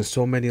bubbles and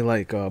so many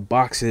like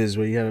boxes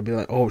where you gotta be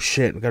like, oh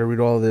shit, I gotta read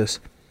all this.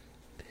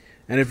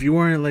 And if you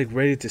weren't like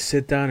ready to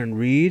sit down and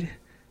read,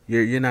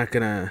 you're not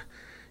gonna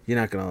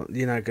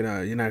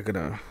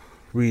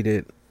read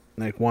it,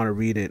 like want to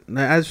read it,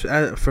 as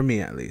for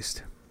me at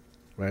least,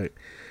 right?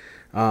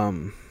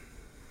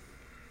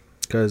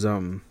 Because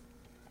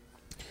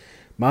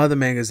my other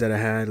mangas that I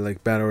had,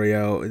 like Battle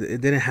Royale,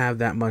 it didn't have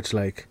that much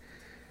like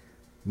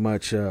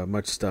much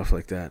stuff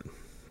like that.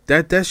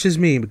 That's just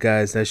me,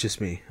 guys. That's just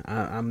me.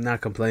 I'm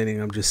not complaining.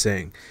 I'm just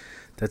saying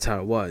that's how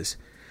it was.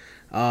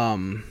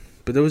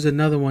 But there was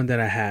another one that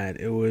I had.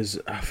 It was,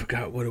 I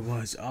forgot what it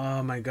was.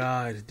 Oh my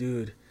god,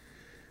 dude.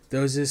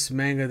 There was this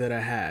manga that I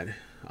had.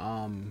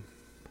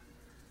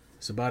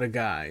 It's about a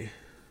guy,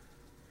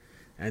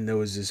 and there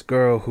was this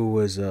girl who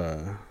was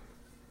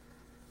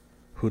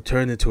who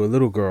turned into a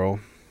little girl,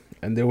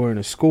 and they were in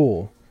a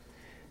school,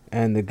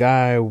 and the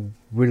guy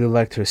really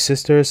liked her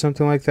sister or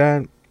something like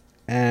that.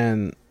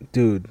 And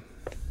dude,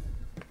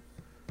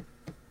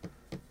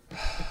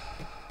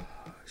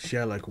 she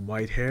had like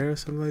white hair or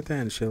something like that,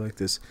 and she had like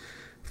this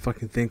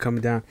fucking thing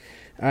coming down.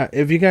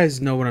 If you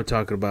guys know what I'm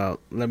talking about,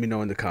 let me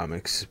know in the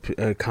comics.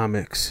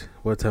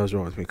 What the hell's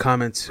wrong with me?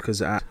 Comments, because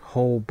I had a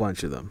whole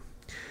bunch of them.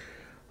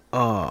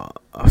 A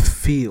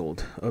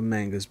field of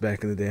mangas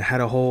back in the day. I had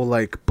a whole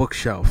like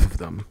bookshelf of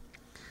them.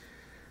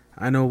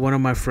 I know one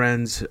of my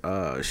friends.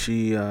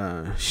 She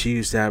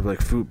used to have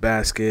like Fruit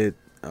Basket.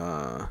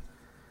 I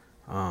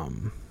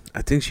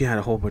think she had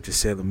a whole bunch of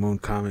Sailor Moon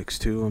comics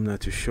too. I'm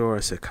not too sure.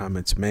 I said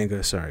comments,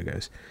 manga. Sorry,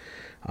 guys.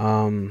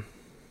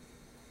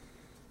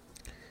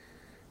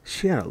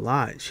 She had a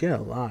lot.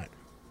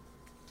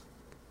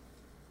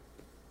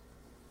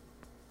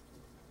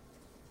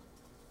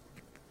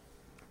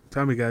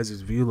 Tell me, guys,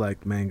 if you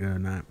like manga or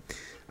not.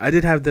 I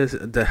did have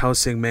the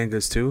Hellsing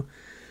mangas too.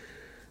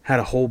 Had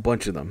a whole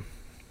bunch of them.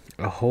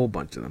 I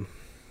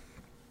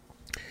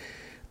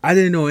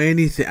didn't know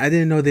anything. I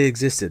didn't know they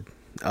existed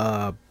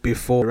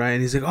before, right?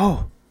 And he's like,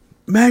 "Oh,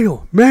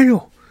 Manuel,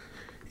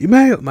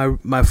 Emmanuel.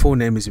 My full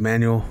name is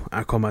Emmanuel.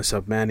 I call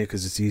myself Manny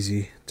because it's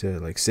easy to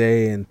like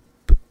say and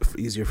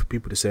easier for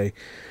people to say.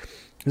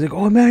 He's like,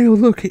 "Oh, Emmanuel,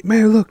 look,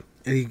 Emmanuel, look,"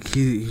 and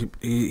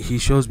he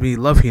shows me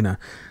Love Hina.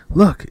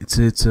 Look, it's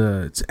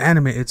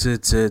anime. It's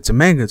a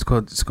manga. It's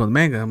called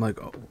manga. I'm like,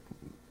 oh,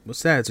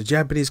 what's that? It's a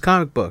Japanese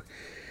comic book.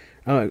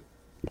 I'm like,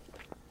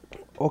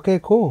 okay,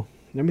 cool.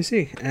 Let me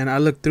see. And I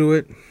looked through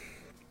it.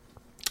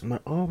 I'm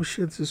like, oh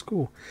shit, this is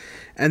cool.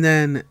 And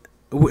then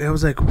I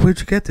was like, where'd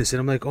you get this? And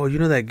I'm like, oh, you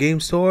know that game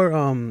store,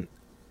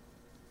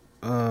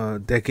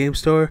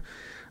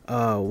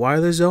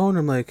 Wireless Zone.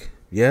 I'm like,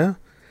 yeah,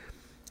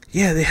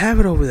 they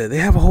have it over there. They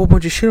have a whole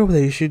bunch of shit over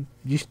there.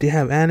 They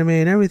have anime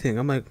and everything.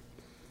 I'm like,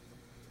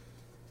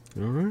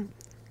 all right.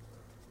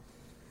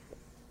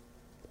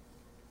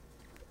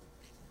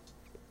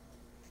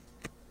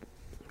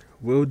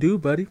 Will do,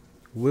 buddy.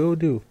 Will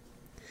do.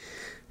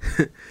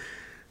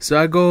 So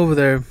I go over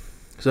there.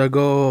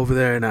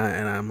 And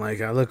I'm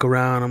like, I look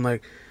around. I'm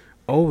like,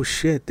 oh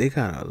shit, they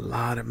got a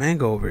lot of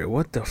manga over here.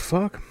 What the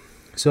fuck?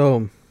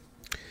 So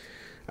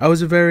I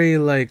was a very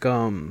like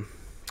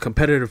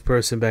competitive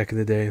person back in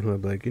the day.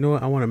 I'm like, you know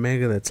what? I want a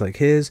manga that's like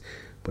his,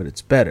 but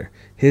it's better.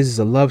 His is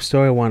a love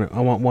story. I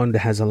want one that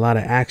has a lot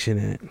of action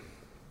in it.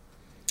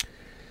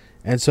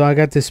 And so I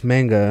got this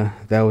manga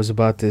that was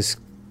about this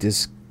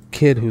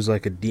kid who's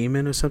like a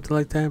demon or something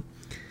like that.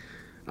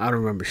 I don't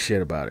remember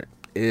shit about it.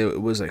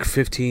 It was like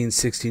 15,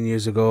 16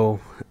 years ago.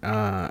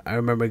 I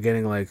remember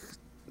getting like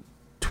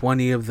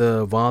 20 of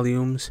the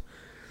volumes,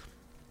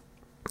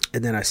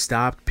 and then I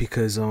stopped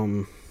because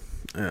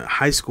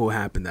high school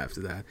happened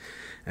after that,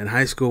 and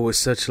high school was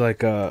such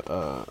like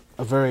a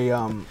very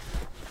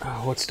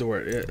what's the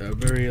word? A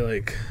very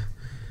like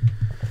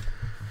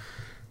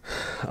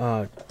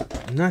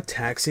not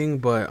taxing,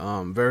 but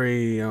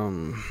very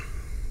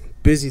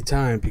busy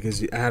time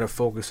because I had to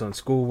focus on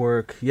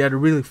schoolwork. You had to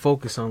really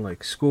focus on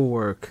like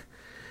schoolwork.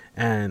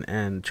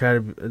 And try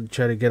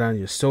to get on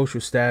your social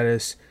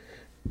status,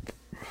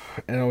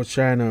 and I was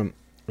trying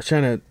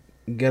to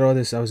get all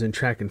this. I was in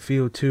track and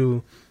field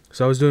too,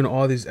 so I was doing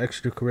all these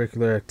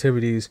extracurricular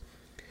activities,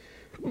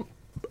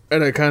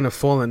 and I kind of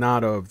fallen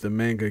out of the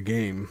manga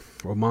game.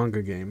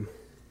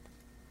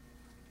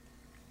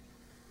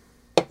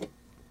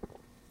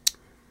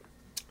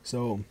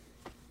 So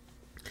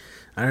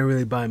I didn't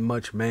really buy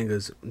much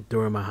mangas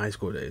during my high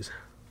school days.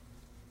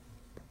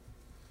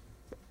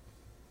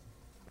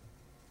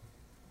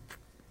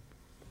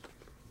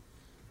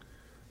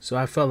 So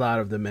I fell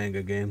out of the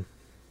manga game.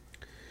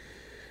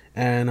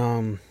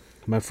 And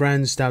my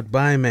friends stopped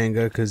buying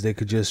manga because they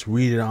could just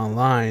read it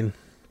online.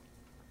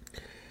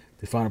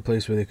 They found a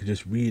place where they could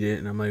just read it,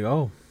 and I'm like,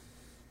 oh,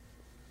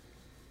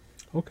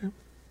 okay.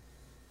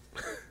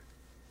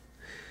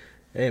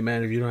 Hey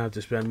man, if you don't have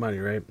to spend money,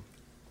 right?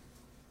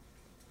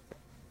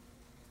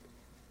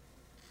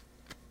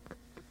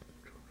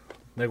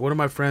 Like one of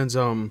my friends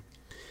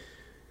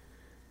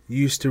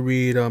used to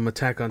read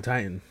Attack on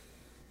Titan.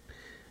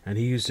 And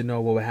he used to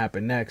know what would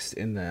happen next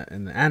in the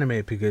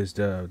anime because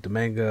the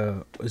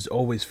manga is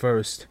always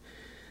first.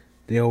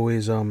 They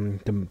always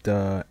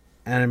the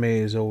anime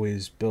is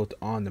always built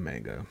on the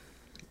manga,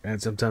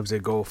 and sometimes they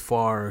go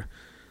far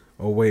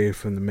away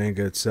from the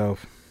manga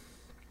itself.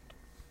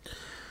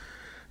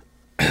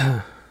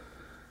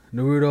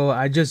 Naruto,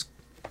 I just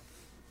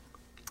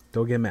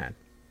don't get mad.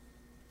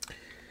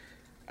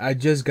 I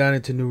just got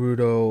into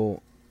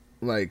Naruto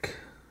like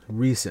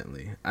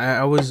recently.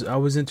 I was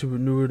into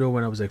Naruto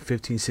when I was like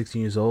 15,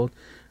 16 years old,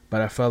 but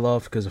I fell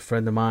off because a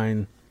friend of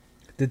mine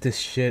did this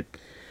shit.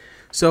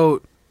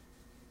 So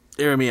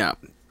hear me out,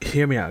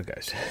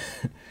 guys.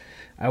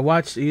 I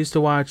used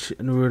to watch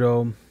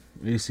Naruto.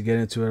 I used to get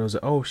into it. I was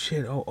like, oh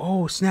shit,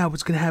 oh snap,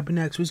 what's gonna happen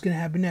next?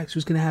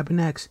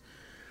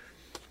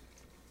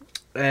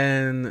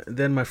 And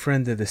then my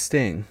friend did this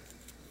thing.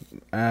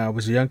 I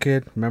was a young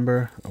kid.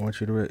 Remember, I want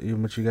you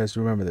guys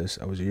to remember this.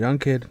 I was a young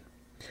kid.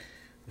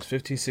 I was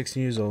 15,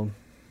 16 years old.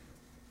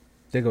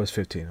 I think I was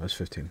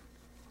 15.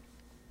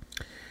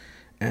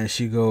 And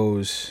she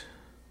goes,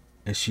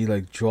 and she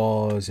like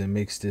draws and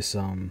makes this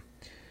fan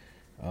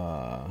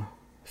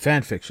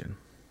fiction,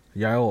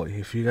 yaoi.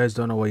 If you guys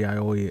don't know what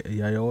yaoi,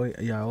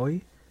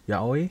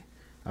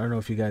 I don't know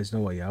if you guys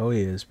know what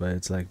yaoi is, but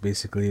it's like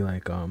basically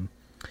like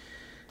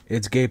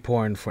it's gay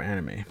porn for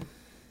anime.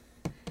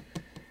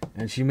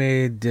 And she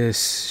made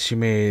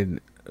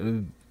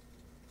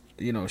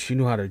she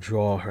knew how to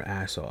draw her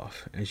ass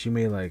off, and she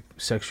made like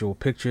sexual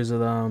pictures of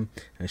them,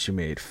 and she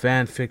made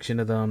fan fiction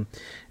of them,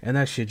 and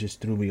that shit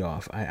just threw me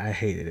off. I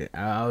hated it.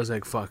 I was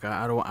like, fuck,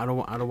 I don't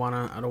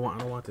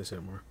want this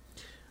anymore.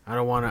 I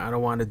don't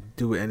want to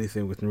do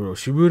anything with Naruto.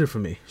 She ruined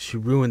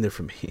it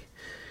for me.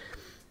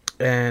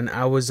 And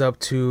I was up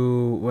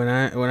to when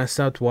I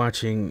stopped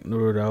watching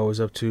Naruto, I was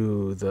up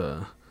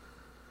to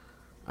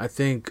I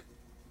think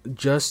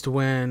just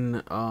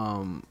when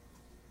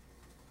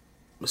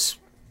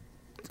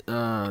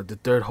the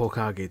third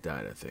Hokage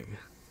died, I think.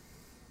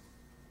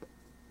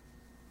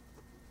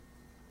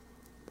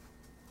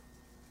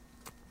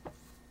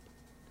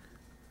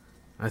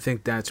 I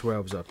think that's where I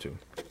was up to.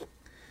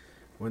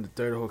 when the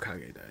third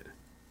Hokage died.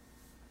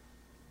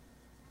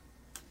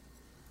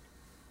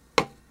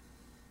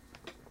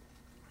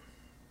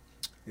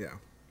 Yeah.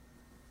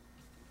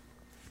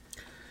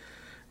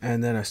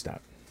 And then I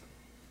stopped.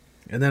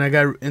 And then I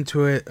got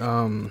into it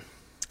a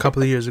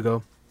couple of years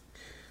ago.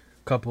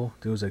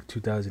 It was like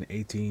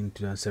 2018,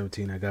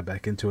 2017. I got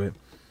back into it.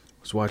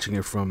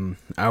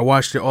 I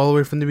watched it all the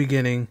way from the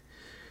beginning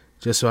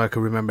just so I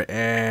could remember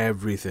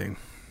everything.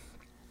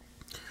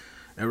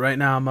 And right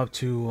now I'm up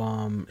to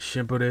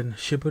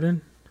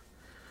Shippuden.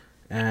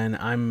 And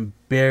I'm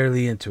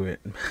barely into it.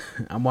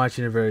 I'm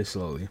watching it very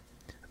slowly.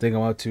 I think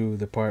I'm up to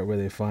the part where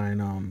they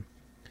find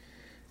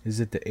is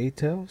it the 8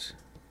 tails?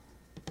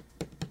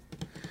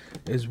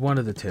 It's one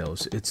of the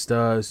tails. It's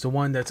the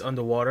one that's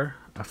underwater.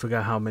 I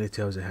forgot how many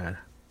tails it had.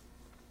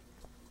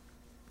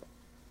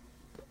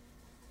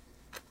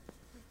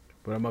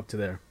 But I'm up to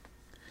there.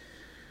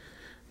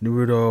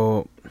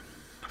 Naruto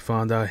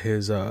found out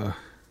his fucking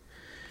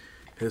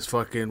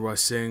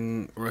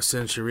Rasen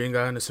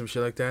Sharingan or some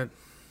shit like that.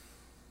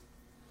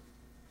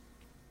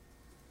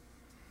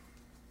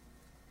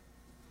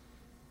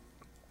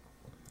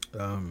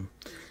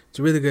 It's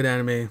a really good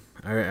anime.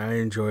 I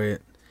enjoy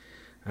it.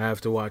 I have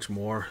to watch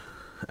more.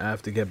 I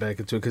have to get back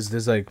into it because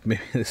there's like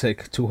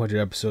 200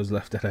 episodes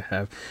left that I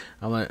have.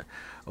 I'm like,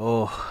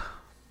 oh.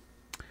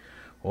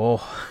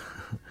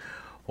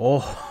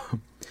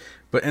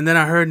 But and then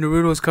I heard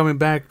Naruto's coming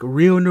back,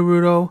 real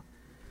Naruto,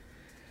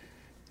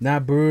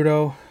 not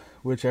Boruto,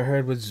 which I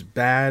heard was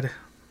bad.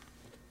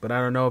 But I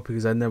don't know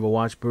because I never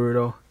watched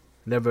Boruto.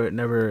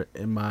 Never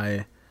in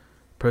my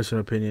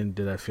personal opinion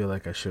did I feel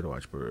like I should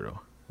watch Boruto.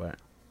 But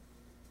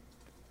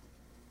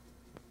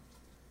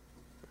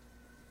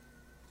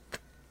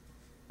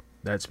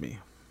that's me.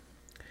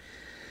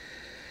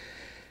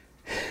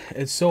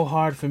 It's so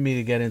hard for me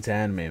to get into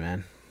anime,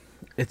 man.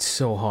 It's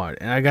so hard.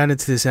 And I got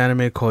into this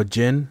anime called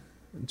Jin.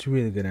 It's a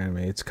really good anime.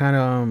 It's kind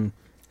of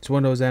it's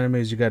one of those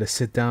animes you got to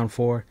sit down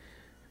for.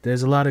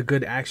 There's a lot of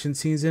good action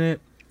scenes in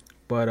it,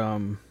 but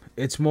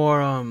it's more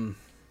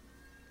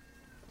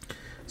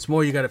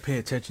you got to pay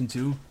attention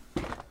to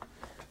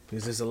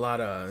because there's a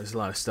lot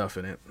of stuff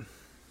in it.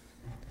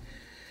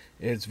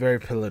 It's very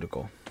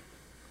political.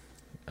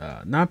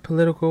 Not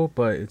political,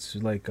 but it's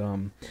like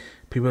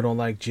people don't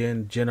like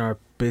Jin. Jin are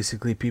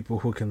basically people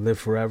who can live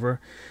forever.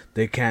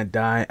 They can't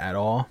die at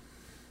all.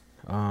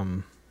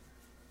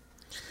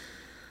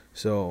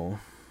 So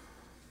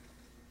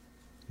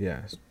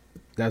yeah,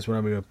 that's what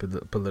I mean by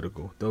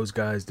political. Those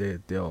guys, they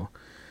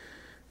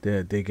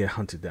get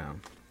hunted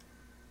down.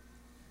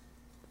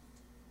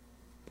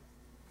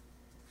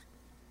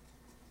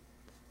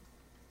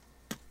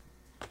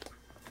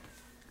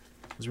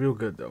 It's real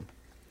good though.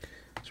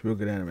 It's real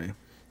good anime.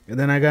 And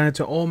then I got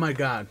into, oh my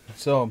god.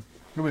 So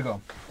here we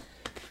go,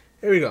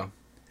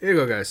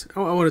 guys. I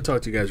want to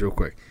talk to you guys real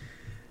quick.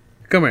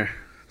 Come here.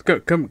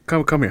 Come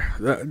here.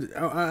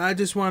 I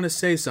just want to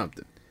say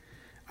something.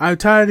 I'm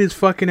tired of these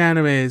fucking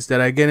animes that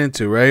I get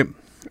into, right?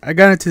 I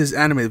got into this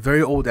anime,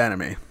 very old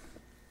anime.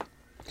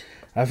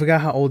 I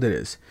forgot how old it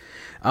is.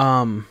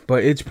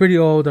 But it's pretty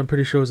old. I'm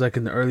pretty sure it was like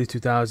in the early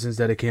 2000s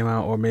that it came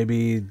out, or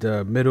maybe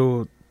the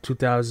middle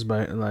 2000s,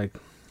 by like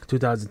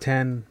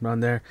 2010,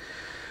 around there.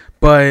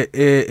 But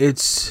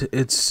it's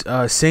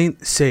Saint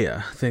Seiya.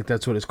 I think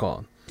that's what it's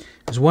called.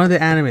 It's one of the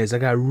animes I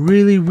got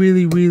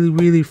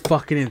really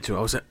fucking into.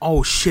 I was like,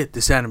 oh shit,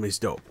 this anime is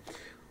dope.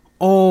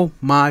 Oh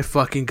my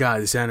fucking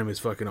god, this anime is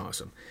fucking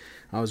awesome.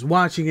 I was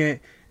watching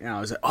it and I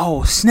was like,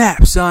 oh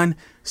snap, son.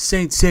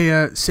 Saint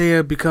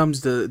Seiya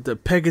becomes the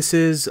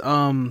Pegasus,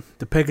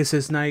 the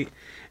Pegasus Knight.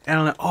 And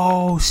I'm like,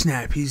 oh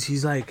snap,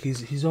 he's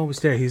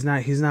almost there. He's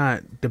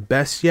not the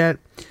best yet,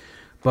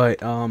 but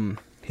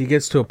he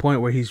gets to a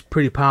point where he's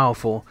pretty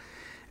powerful.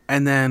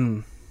 And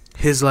then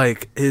his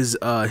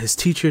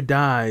teacher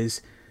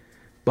dies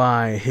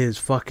by his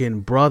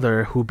fucking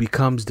brother, who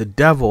becomes the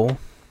devil,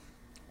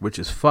 which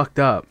is fucked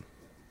up.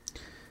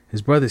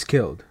 His brother's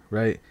killed,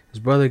 right? His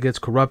brother gets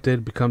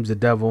corrupted, becomes the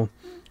devil.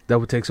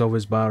 Devil takes over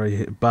his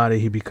body.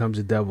 He becomes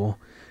a devil,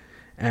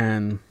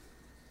 and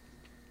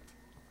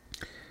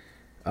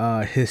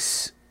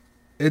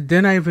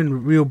they're not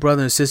even real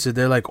brother and sister.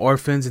 They're like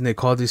orphans, and they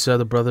call each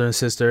other brother and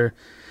sister.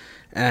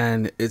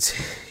 And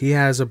he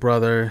has a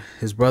brother.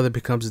 His brother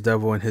becomes the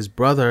devil, and his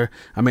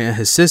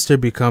sister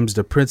becomes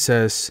the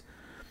princess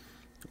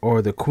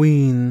or the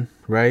queen,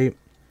 right?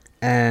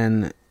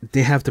 And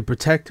they have to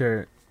protect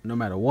her no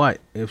matter what.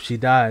 If she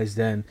dies,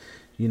 then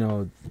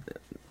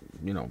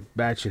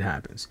bad shit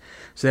happens.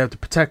 So they have to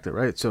protect her,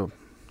 right? So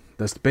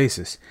that's the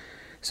basis.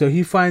 So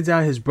he finds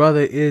out his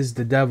brother is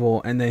the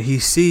devil, and then he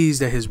sees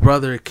that his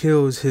brother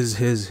kills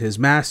his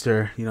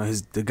master,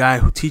 the guy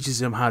who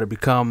teaches him how to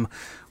become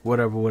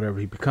whatever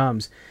he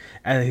becomes.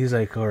 And he's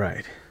like, all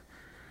right,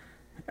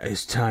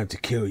 it's time to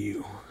kill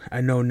you.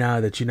 I know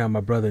now that you're not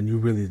my brother and you're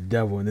really the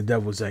devil. And the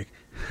devil's like,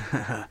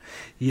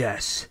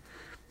 yes.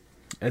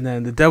 And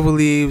then the devil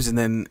leaves, and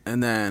then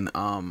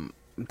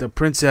the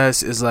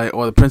princess is like,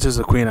 or the princess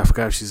or queen, I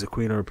forgot if she's a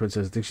queen or a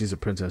princess. I think she's a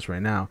princess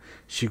right now.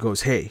 She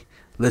goes, hey,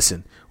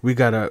 listen, we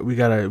gotta,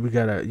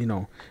 you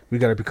know, we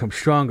gotta become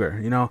stronger.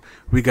 You know,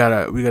 we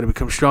gotta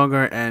become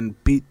stronger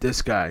and beat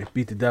this guy,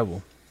 beat the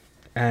devil.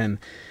 And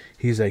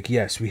he's like,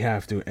 yes, we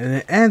have to. And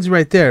it ends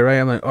right there, right?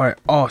 I'm like, all right,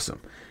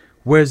 awesome.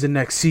 Where's the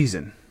next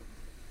season?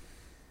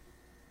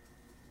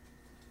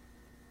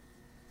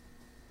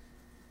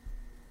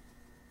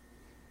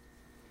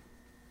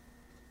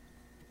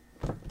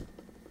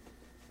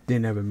 They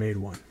never made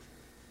one.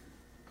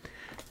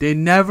 They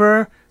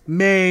never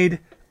made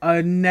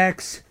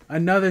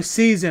another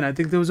season. I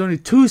think there was only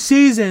 2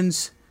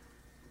 seasons,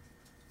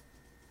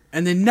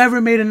 and they never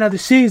made another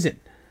season.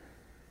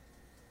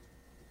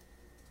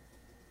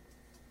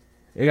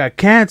 It got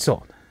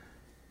canceled.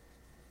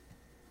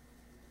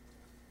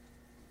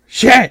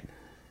 Shit.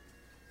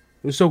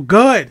 It was so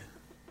good.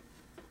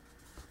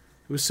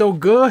 It was so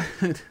good.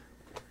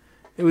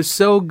 It was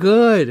so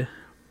good.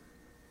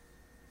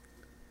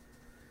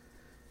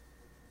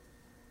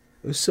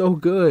 It was so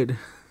good.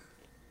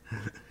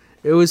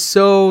 It was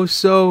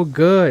so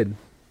good.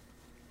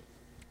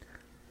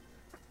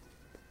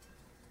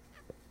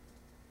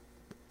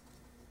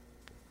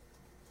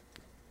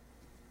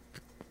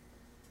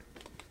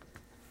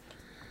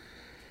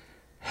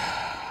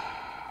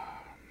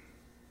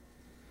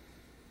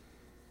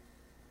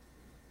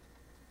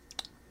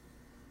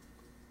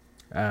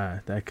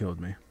 That killed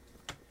me.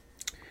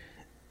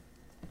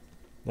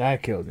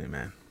 That killed me,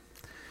 man.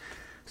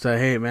 So,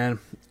 hey, man.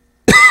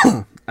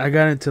 I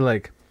got into,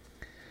 like...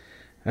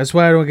 That's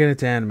why I don't get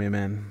into anime,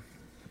 man.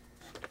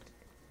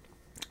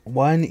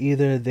 One,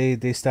 either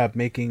they stop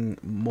making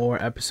more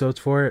episodes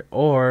for it,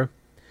 or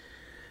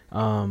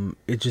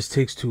it just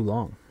takes too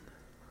long.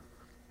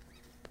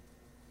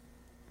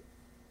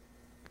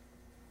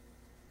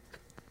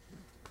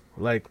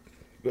 Like,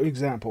 good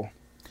example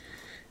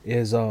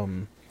is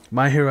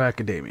My Hero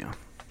Academia,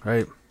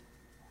 right?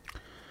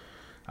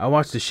 I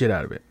watched the shit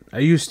out of it. I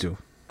used to.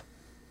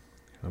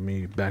 Let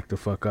me back the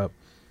fuck up.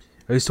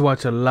 I used to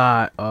watch a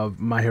lot of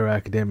My Hero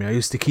Academia. I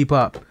used to keep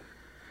up.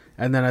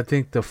 And then I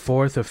think the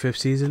 4th or 5th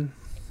season,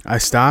 I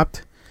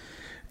stopped.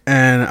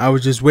 And I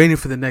was just waiting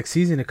for the next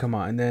season to come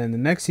out. And then the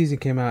next season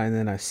came out, and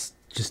then I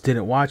just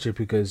didn't watch it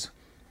because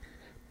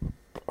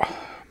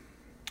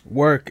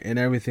work and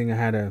everything. I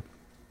had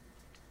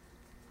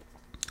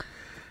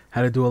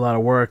to do a lot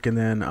of work, and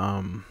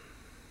then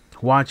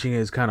watching it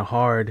is kind of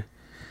hard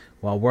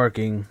while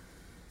working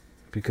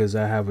because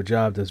I have a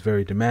job that's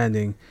very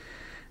demanding,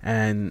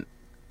 and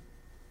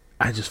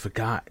I just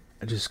forgot.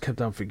 I just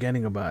kept on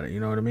forgetting about it. You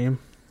know what I mean?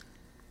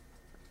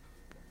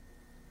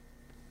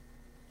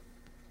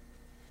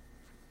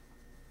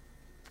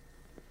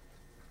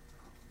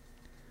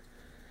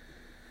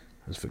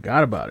 I just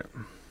forgot about it.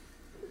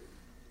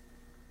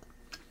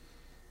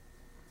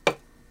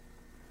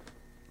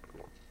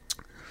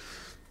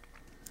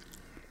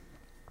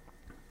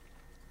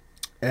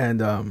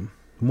 And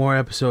more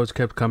episodes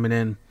kept coming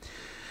in.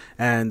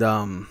 And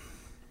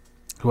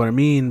what I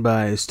mean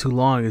by it's too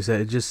long is that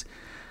it just...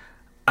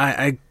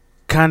 I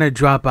kind of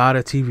drop out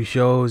of TV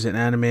shows and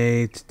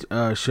anime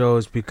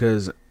shows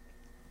because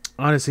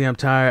honestly I'm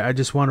tired. I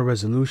just want a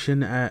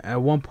resolution. At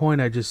one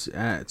point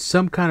at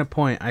some kind of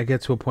point I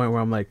get to a point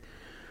where I'm like,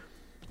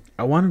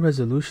 I want a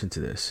resolution to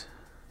this.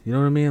 You know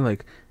what I mean?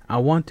 Like, I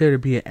want there to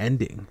be an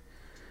ending.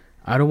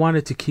 I don't want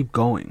it to keep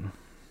going.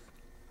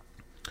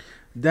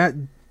 That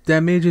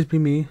may just be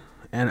me,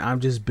 and I'm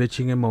just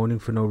bitching and moaning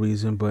for no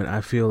reason, but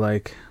I feel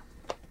like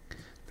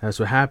that's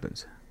what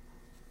happens.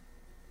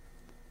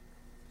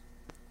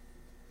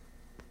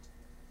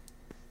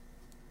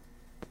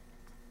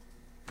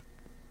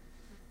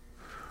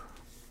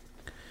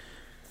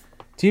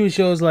 TV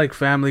shows like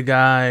Family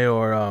Guy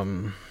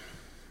or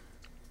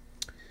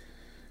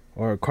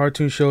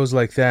cartoon shows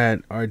like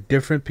that are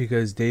different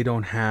because they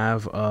don't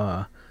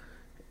have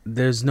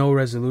there's no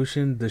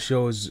resolution. The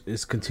show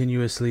is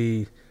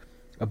continuously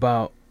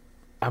about,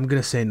 I'm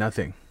gonna say,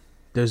 nothing.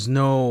 There's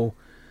no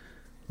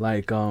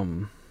like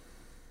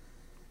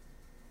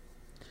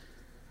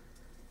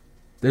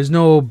there's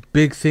no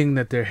big thing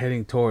that they're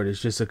heading toward.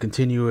 It's just a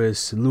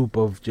continuous loop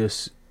of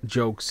just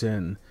jokes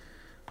and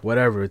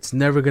whatever. It's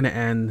never gonna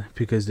end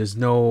because there's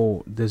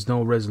no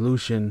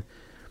resolution,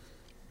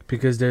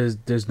 because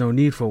there's no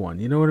need for one.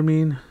 You know what I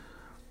mean?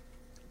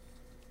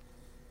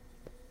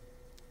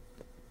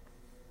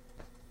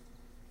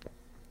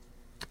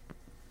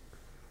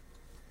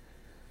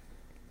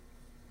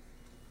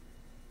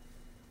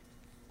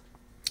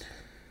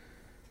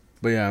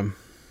 But yeah,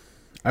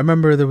 I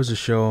remember there was a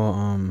show,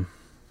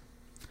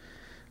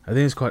 I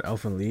think it's called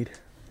Elfen Lied.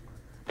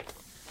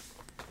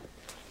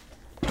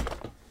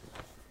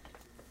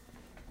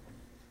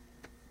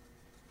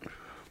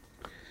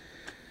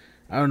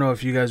 I don't know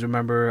if you guys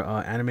remember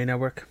Anime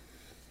Network.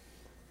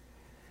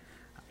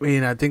 I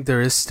mean, I think there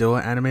is still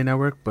an Anime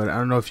Network, but I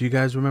don't know if you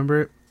guys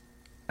remember it.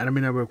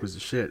 Anime Network was the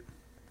shit.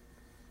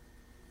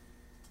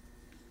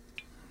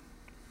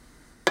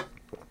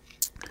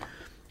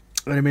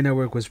 Anime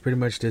Network was pretty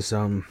much this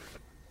remember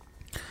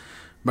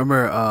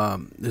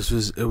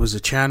it was a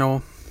channel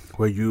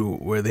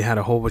where they had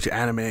a whole bunch of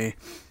anime,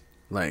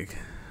 like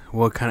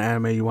what kind of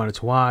anime you wanted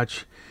to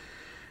watch.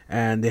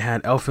 And they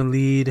had Elfen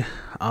Lied.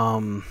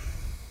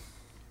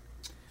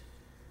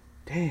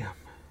 Damn.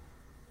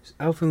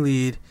 Elfen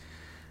Lied.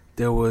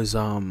 There was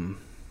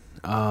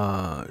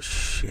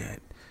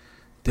shit.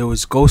 There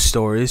was Ghost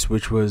Stories,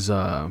 which was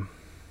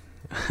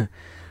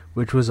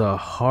which was a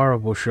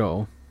horrible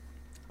show,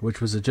 which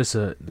was just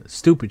a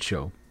stupid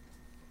show.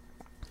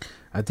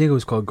 I think it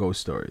was called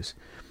Ghost Stories.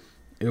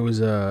 It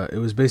was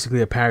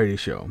basically a parody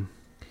show.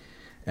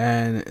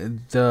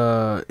 And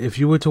if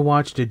you were to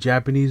watch the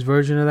Japanese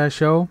version of that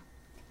show,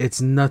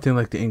 it's nothing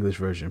like the English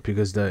version,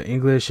 because the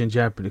English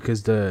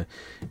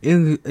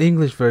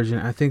version,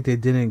 I think they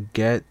didn't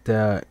get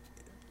the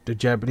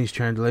Japanese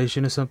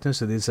translation or something,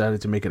 so they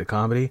decided to make it a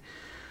comedy.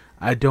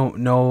 I don't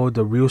know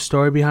the real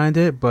story behind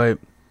it, but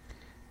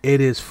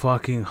it is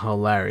fucking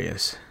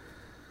hilarious.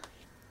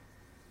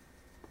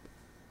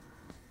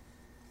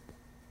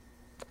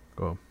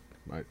 Oh,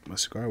 my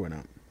cigar went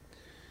out.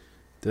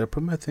 Did I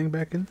put my thing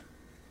back in?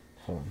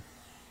 Hold on.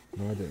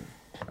 No, I didn't.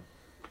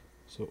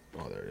 So,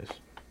 oh, there it is.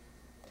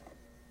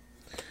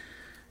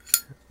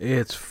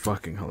 It's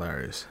fucking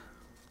hilarious.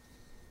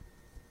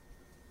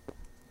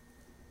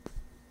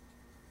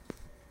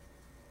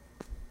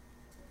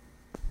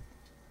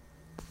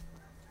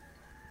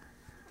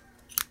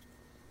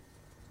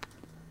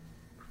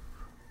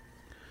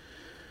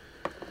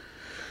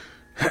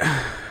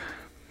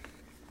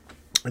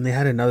 And they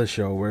had another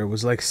show where it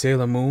was like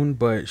Sailor Moon,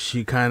 but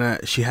she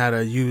had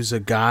to use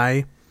a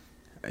guy.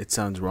 It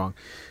sounds wrong.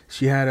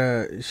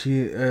 I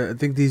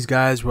think these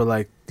guys were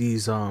like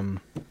these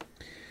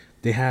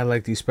they had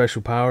like these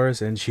special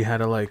powers, and she had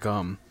to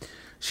morph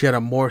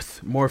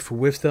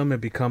with them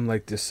and become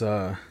like this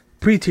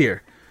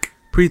pre-tier.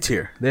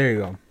 There you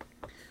go.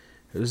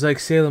 It was like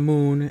Sailor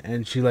Moon,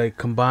 and she like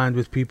combined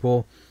with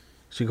people.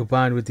 She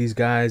combined with these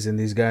guys, and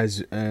these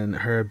guys and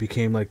her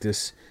became like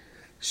this.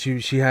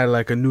 She had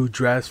like a new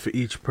dress for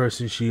each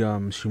person she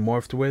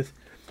morphed with.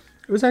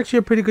 It was actually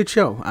a pretty good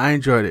show. I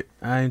enjoyed it.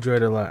 I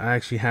enjoyed it a lot. I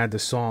actually had the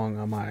song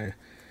on my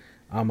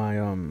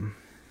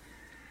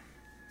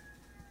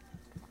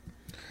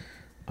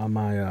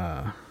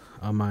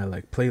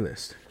like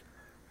playlist.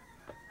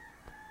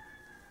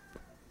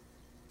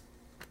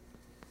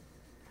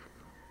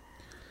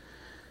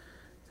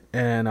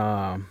 And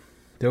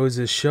there was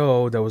this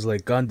show that was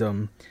like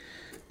Gundam,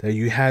 that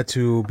you had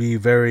to be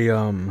very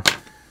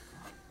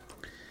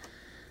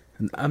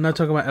I'm not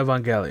talking about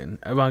Evangelion.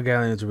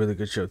 Evangelion is a really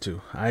good show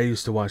too. I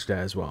used to watch that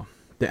as well.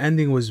 The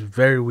ending was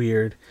very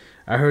weird.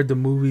 I heard the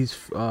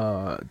movies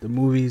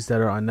that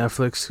are on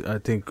Netflix, I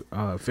think,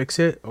 fix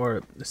it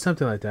or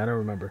something like that. I don't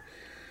remember.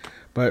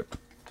 But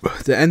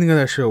the ending of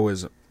that show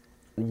was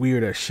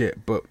weird as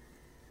shit. But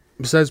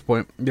besides the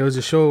point, there was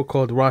a show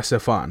called Ra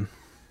Sephon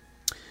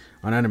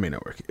on Anime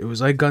Network. It was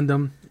like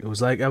Gundam. It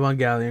was like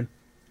Evangelion,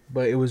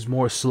 but it was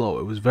more slow.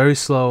 It was very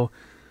slow.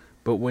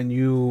 But when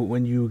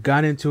you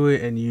got into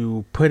it and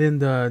you put in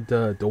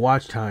the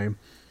watch time,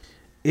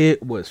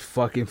 it was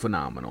fucking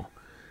phenomenal.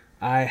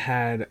 I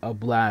had a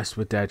blast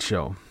with that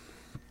show.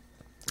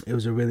 It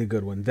was a really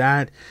good one.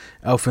 That,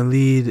 Elfen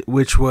Lied,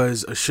 which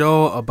was a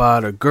show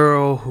about a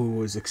girl who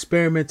was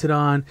experimented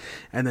on,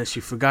 and then she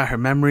forgot her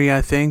memory,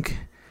 I think.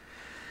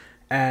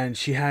 And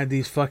she had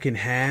these fucking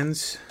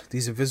hands,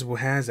 these invisible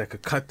hands that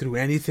could cut through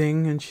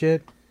anything and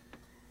shit.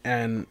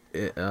 And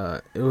it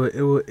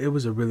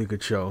was a really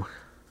good show.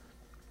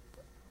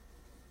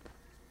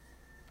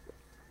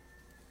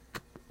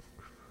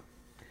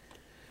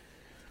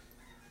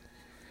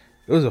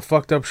 It was a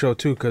fucked up show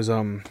too, cause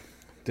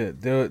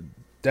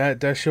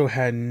that show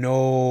had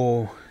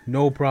no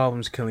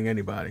problems killing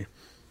anybody.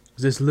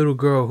 This little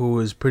girl who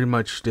was pretty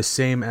much the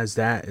same as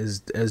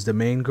the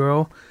main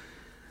girl,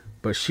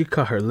 but she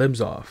cut her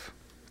limbs off.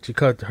 She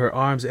cut her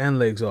arms and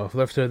legs off,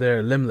 left her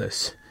there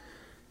limbless,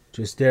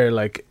 just there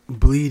like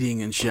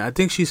bleeding and shit. I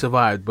think she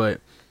survived, but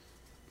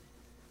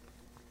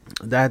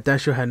that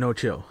show had no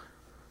chill.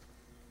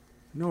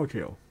 No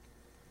chill.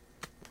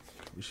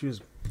 She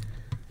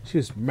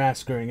was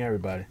massacring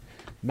everybody.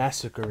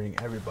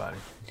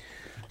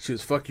 She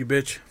was fuck you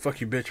bitch,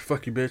 fuck you bitch,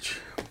 fuck you bitch.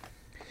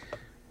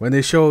 When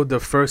they showed the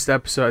first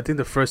episode, I think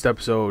the first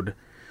episode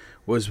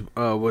was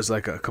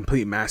like a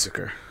complete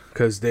massacre,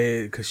 cause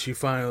she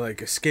finally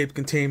like escaped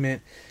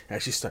containment and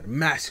she started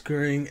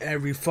massacring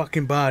every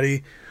fucking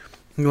body,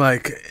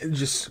 like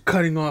just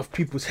cutting off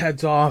people's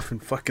heads off,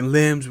 and fucking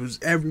limbs was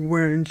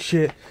everywhere and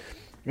shit.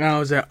 And I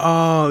was like,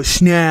 oh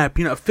snap,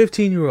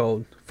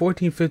 15-year-old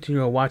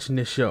 15-year-old watching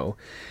this show,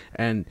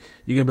 and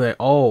you're gonna be like,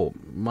 oh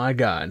my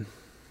god,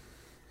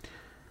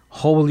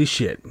 holy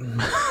shit.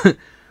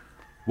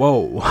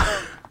 Whoa.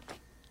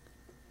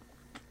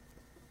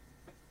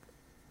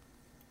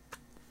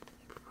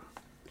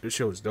 This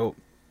show was dope.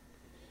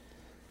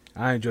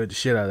 I enjoyed the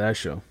shit out of that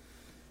show.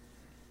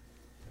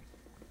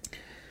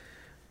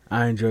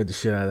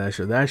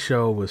 That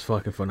show was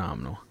fucking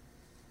phenomenal.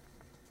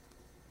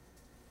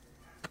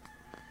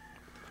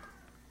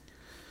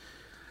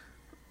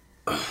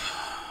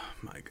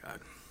 My god.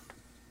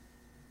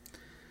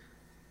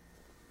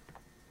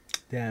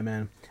 Damn,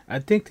 man. I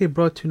think they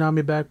brought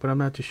Toonami back, but I'm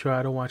not too sure.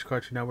 I don't watch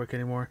Cartoon Network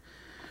anymore.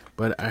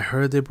 But I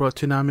heard they brought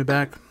Toonami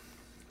back.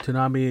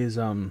 Toonami is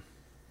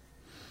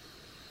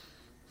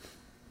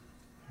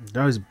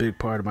that was a big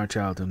part of my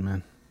childhood,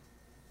 man.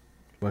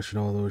 Watching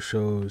all those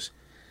shows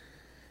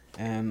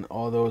and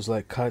all those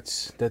like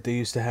cuts that they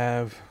used to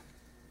have.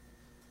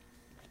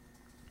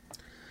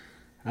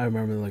 I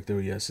remember like they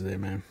were yesterday,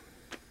 man.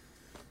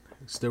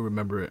 I still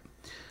remember it.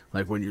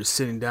 Like when you're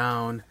sitting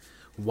down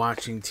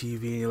watching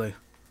TV, you're like,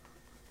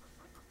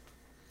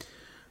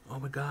 oh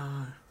my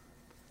god.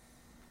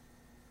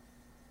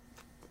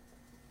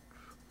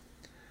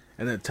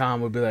 And then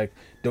Tom would be like,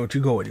 don't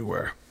you go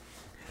anywhere.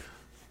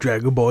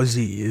 Dragon Ball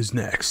Z is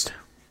next.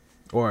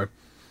 Or,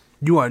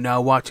 you are now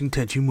watching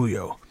Tenchi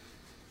Muyo.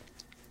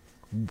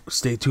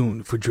 Stay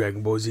tuned for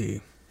Dragon Ball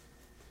Z.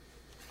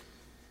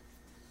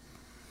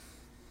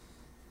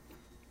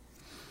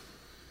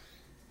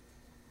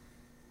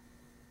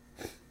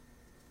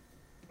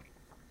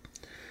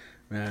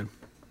 Man,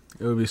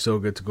 it would be so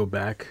good to go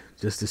back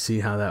just to see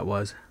how that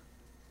was.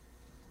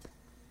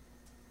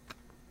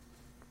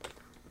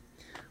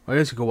 Well, I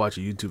guess you could watch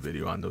a YouTube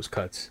video on those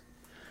cuts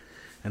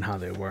and how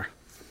they were.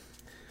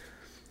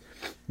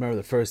 Remember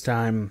the first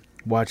time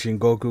watching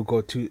Goku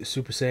go to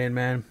Super Saiyan,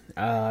 man?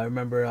 I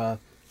remember,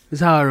 this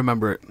is how I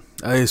remember it,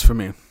 at least for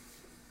me.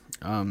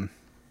 I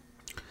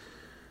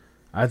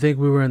think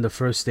we were in the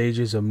first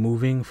stages of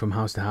moving from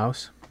house to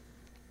house.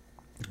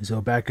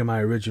 So back in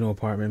my original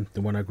apartment,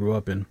 the one I grew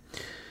up in,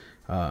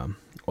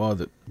 or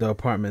the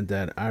apartment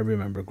that I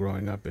remember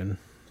growing up in,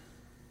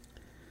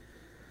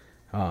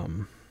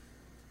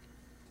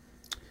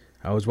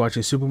 I was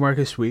watching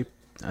Supermarket Sweep,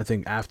 I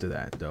think after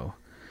that though.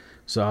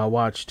 So I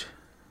watched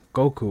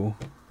Goku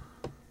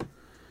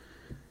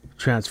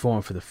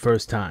transform for the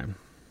first time.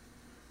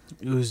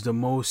 It was the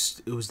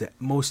most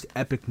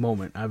epic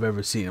moment I've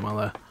ever seen in my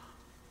life.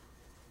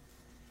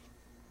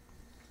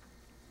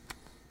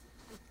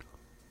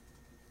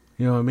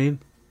 You know what I mean?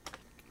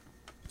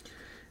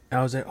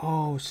 I was like,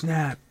 oh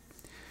snap.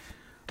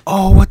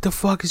 Oh, what the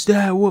fuck is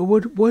that?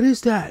 What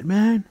is that,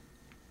 man?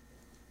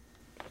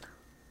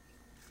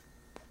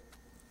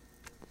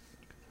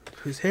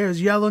 His hair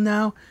is yellow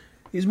now.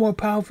 He's more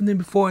powerful than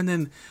before. And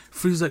then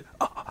Frieza's like,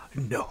 oh,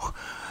 no.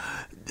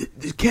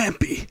 It can't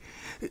be.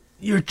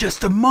 You're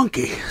just a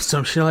monkey.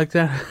 Some shit like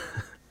that.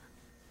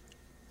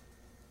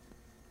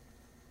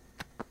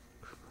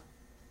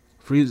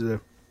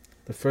 Frieza,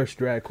 the first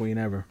drag queen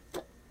ever.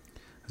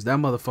 Because that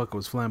motherfucker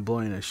was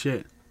flamboyant as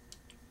shit.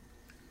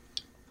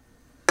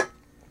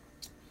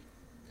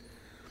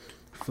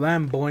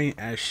 Flamboyant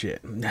as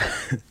shit.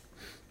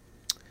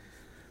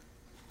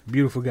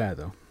 Beautiful guy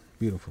though.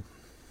 Beautiful.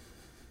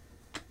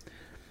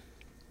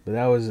 But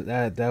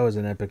that was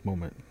an epic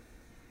moment.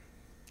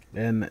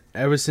 And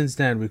ever since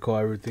then we call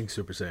everything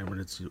Super Saiyan when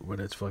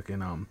it's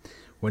fucking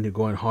when you're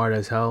going hard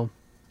as hell.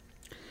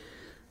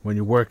 When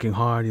you're working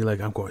hard, you're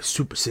like, I'm going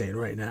Super Saiyan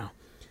right now.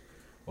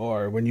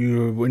 Or when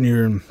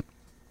you're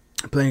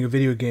playing a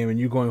video game and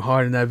you're going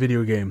hard in that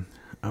video game,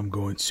 I'm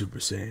going Super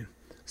Saiyan.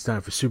 It's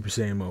time for Super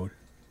Saiyan mode.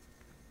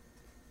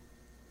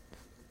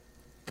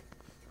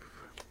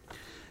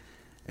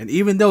 And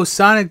even though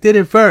Sonic did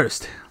it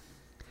first,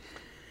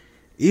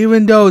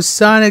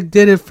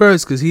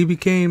 because he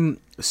became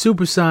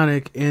Super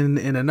Sonic in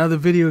another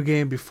video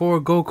game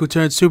before Goku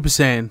turned Super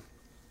Saiyan,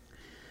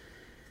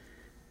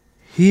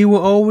 he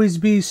will always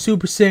be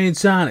Super Saiyan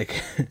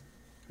Sonic.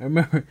 I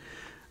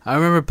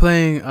remember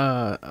playing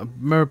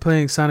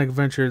Sonic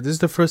Adventure. This is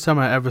the first time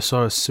I ever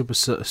saw a Super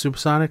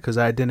Sonic, because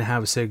I didn't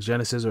have a Sega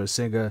Genesis or a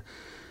Sega.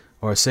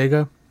 I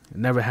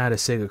never had a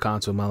Sega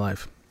console in my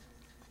life.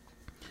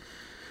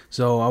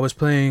 So I was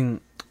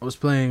playing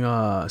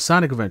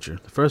Sonic Adventure,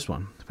 the first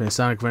one. Playing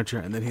Sonic Adventure,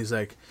 and then he's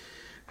like,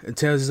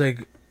 Tails is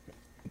like,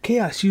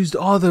 Chaos used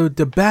all the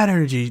bad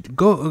energy. I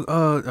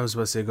was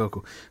about to say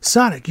Goku.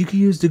 Sonic, you can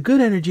use the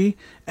good energy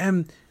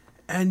and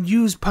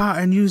use power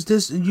and use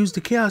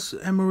the Chaos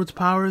Emerald's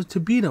power to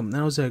beat him. And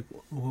I was like,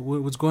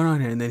 what's going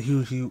on here? And then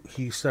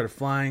he started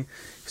flying.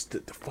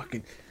 The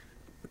fucking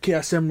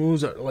Chaos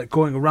Emeralds are like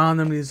going around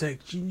him. And he's like,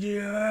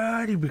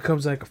 yeah. He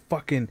becomes like a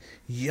fucking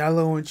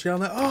yellow and shit. I'm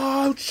like,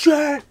 oh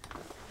shit.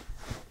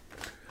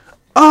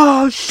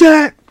 Oh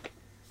shit.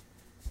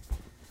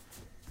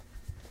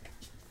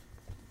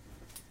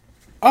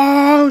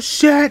 Oh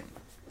shit!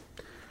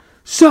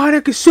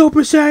 Sonic is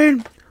Super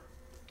Saiyan!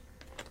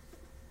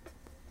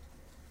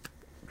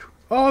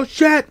 Oh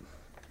shit!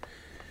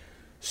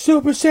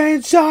 Super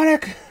Saiyan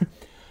Sonic!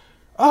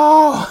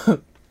 Oh!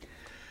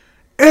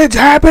 It's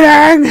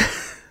happening!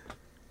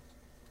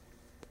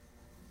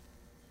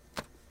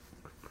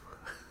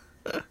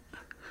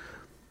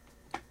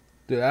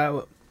 Dude,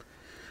 that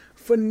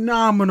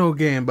phenomenal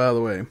game, by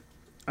the way.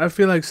 I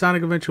feel like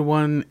Sonic Adventure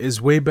 1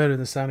 is way better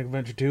than Sonic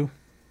Adventure 2.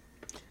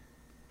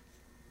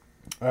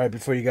 Alright,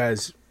 before you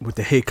guys with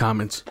the hate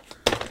comments.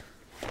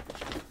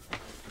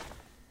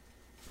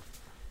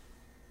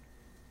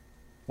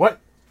 What?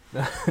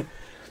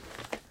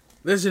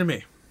 Listen to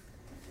me.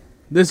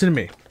 This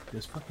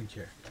fucking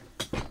chair.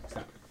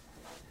 Stop.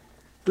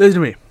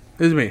 Listen to me.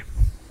 This is me.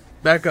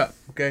 Back up,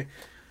 okay?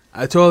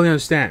 I totally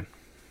understand.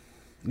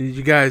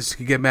 You guys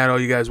can get mad all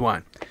you guys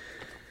want.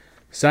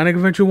 Sonic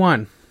Adventure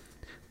 1.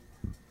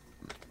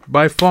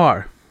 By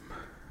far.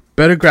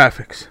 Better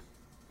graphics.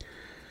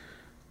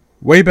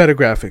 Way better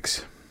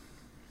graphics.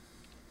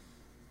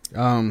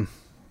 There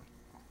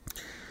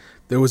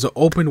was an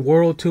open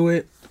world to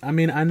it. I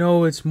mean, I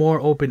know it's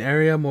more open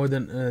area more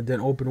than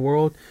open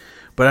world.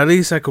 But at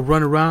least I could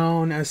run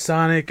around as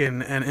Sonic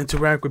and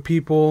interact with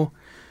people.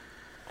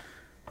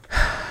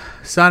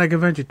 Sonic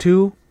Adventure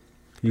 2.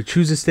 You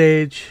choose a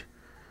stage.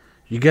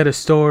 You get a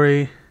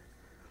story.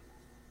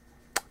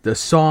 The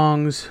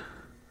songs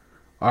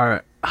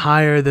are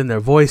higher than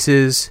their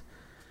voices.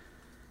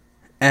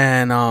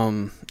 And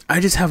I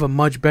just have a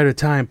much better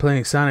time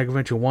playing Sonic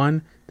Adventure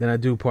 1 than I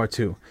do Part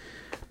 2.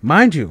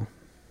 Mind you,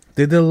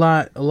 they did a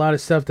lot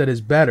of stuff that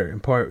is better in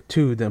Part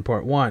 2 than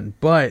Part 1.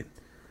 But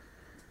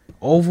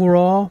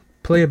overall,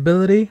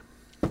 playability,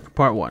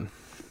 Part 1.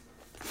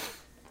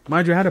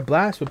 Mind you, I had a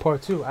blast with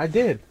Part 2. I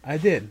did.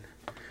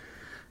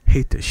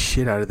 Hate the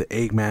shit out of the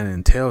Eggman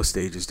and Tail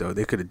stages, though.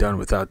 They could have done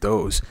without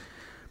those.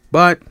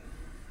 But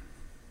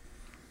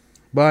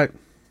I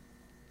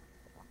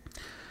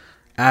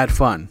had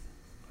fun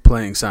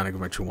playing Sonic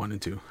Adventure 1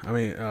 and 2.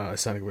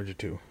 Sonic Adventure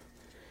 2.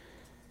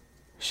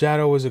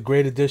 Shadow was a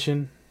great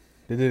addition.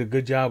 They did a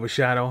good job with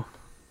Shadow.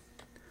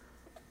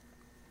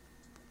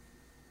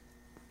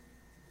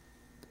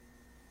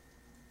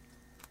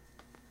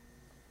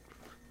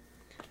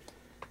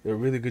 Did a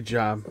really good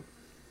job.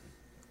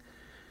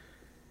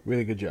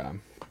 Really good job.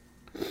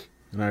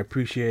 And I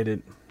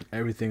appreciated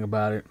everything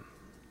about it.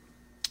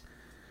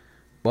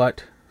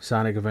 But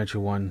Sonic Adventure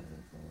 1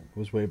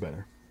 was way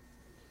better.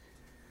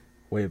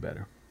 Way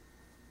better.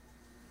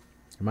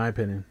 In my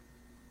opinion.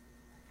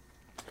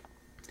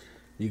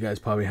 You guys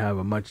probably have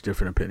a much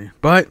different opinion.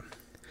 But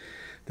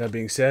that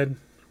being said,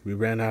 we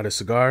ran out of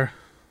cigar.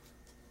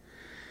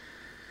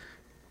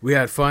 We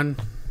had fun.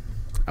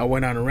 I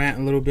went on a rant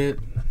a little bit.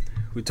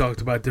 We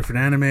talked about different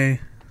anime,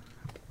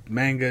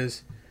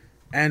 mangas,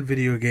 and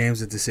video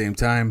games at the same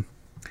time.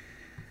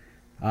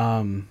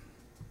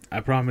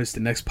 I promise the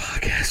next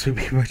podcast will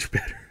be much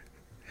better.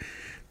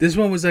 This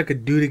one was like a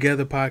do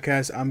together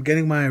podcast. I'm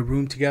getting my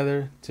room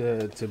together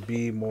to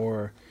be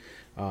more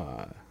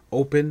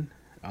open.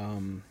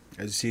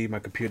 As you see, my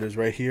computer's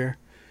right here.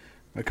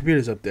 My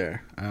computer's up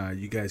there.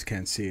 You guys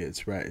can't see it.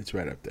 It's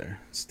right up there.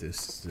 It's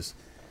this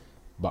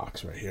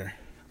box right here.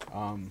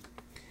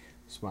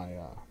 It's my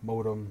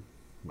modem,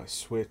 my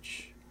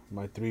switch,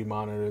 my 3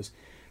 monitors.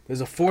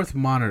 There's a 4th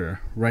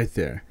monitor right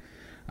there.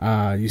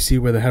 You see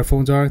where the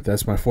headphones are?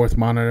 That's my 4th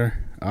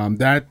monitor.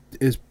 That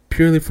is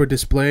purely for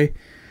display.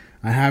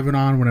 I have it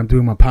on when I'm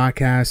doing my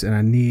podcast, and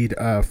I need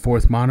a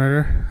 4th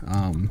monitor.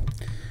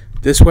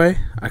 This way,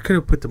 I could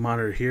have put the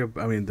monitor here.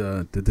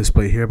 The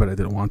display here, but I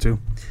didn't want to,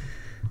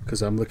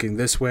 because I'm looking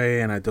this way,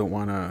 and I don't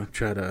want to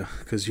try to.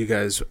 Because you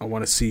guys, I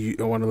want to see.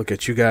 I want to look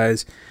at you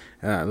guys.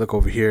 Look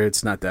over here.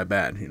 It's not that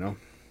bad, you know.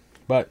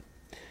 But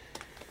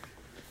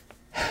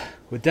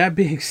with that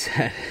being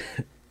said,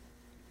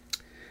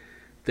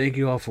 thank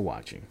you all for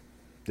watching.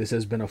 This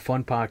has been a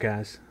fun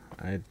podcast.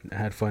 I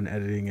had fun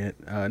editing it.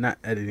 Not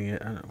editing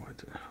it. I don't know what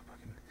to.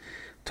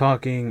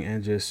 Talking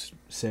and just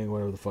saying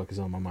whatever the fuck is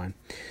on my mind.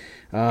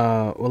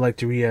 Would like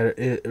to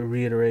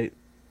reiterate,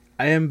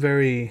 I am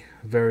very,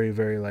 very,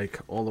 very like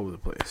all over the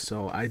place.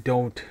 So I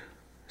don't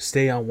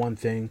stay on one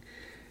thing,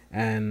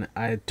 and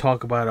I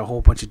talk about a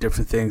whole bunch of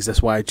different things.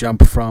 That's why I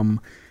jump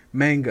from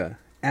manga,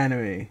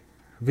 anime,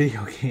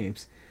 video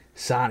games,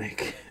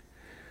 Sonic,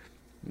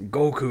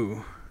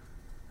 Goku,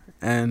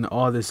 and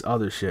all this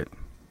other shit.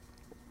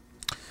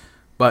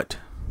 But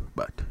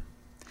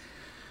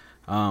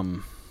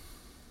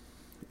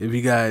if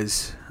you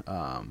guys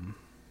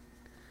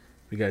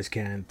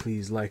can,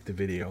 please like the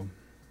video,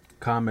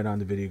 comment on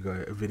the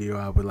video.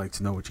 I would like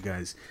to know what you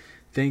guys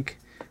think,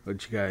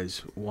 what you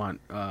guys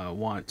want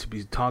to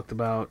be talked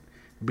about.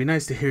 It'd be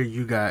nice to hear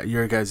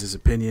your guys'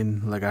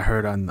 opinion, like I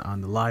heard on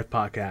the live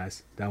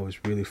podcast. That was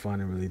really fun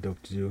and really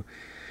dope to do.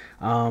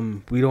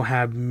 We don't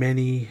have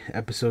many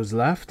episodes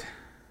left,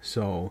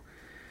 so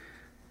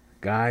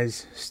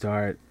guys,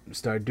 start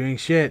doing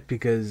shit,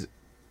 because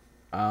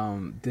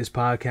this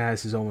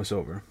podcast is almost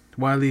over.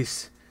 Well, at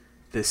least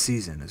this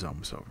season is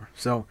almost over.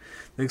 So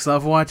thanks a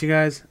lot for watching,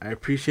 guys. I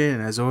appreciate it,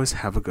 and as always,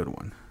 have a good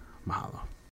one. Mahalo.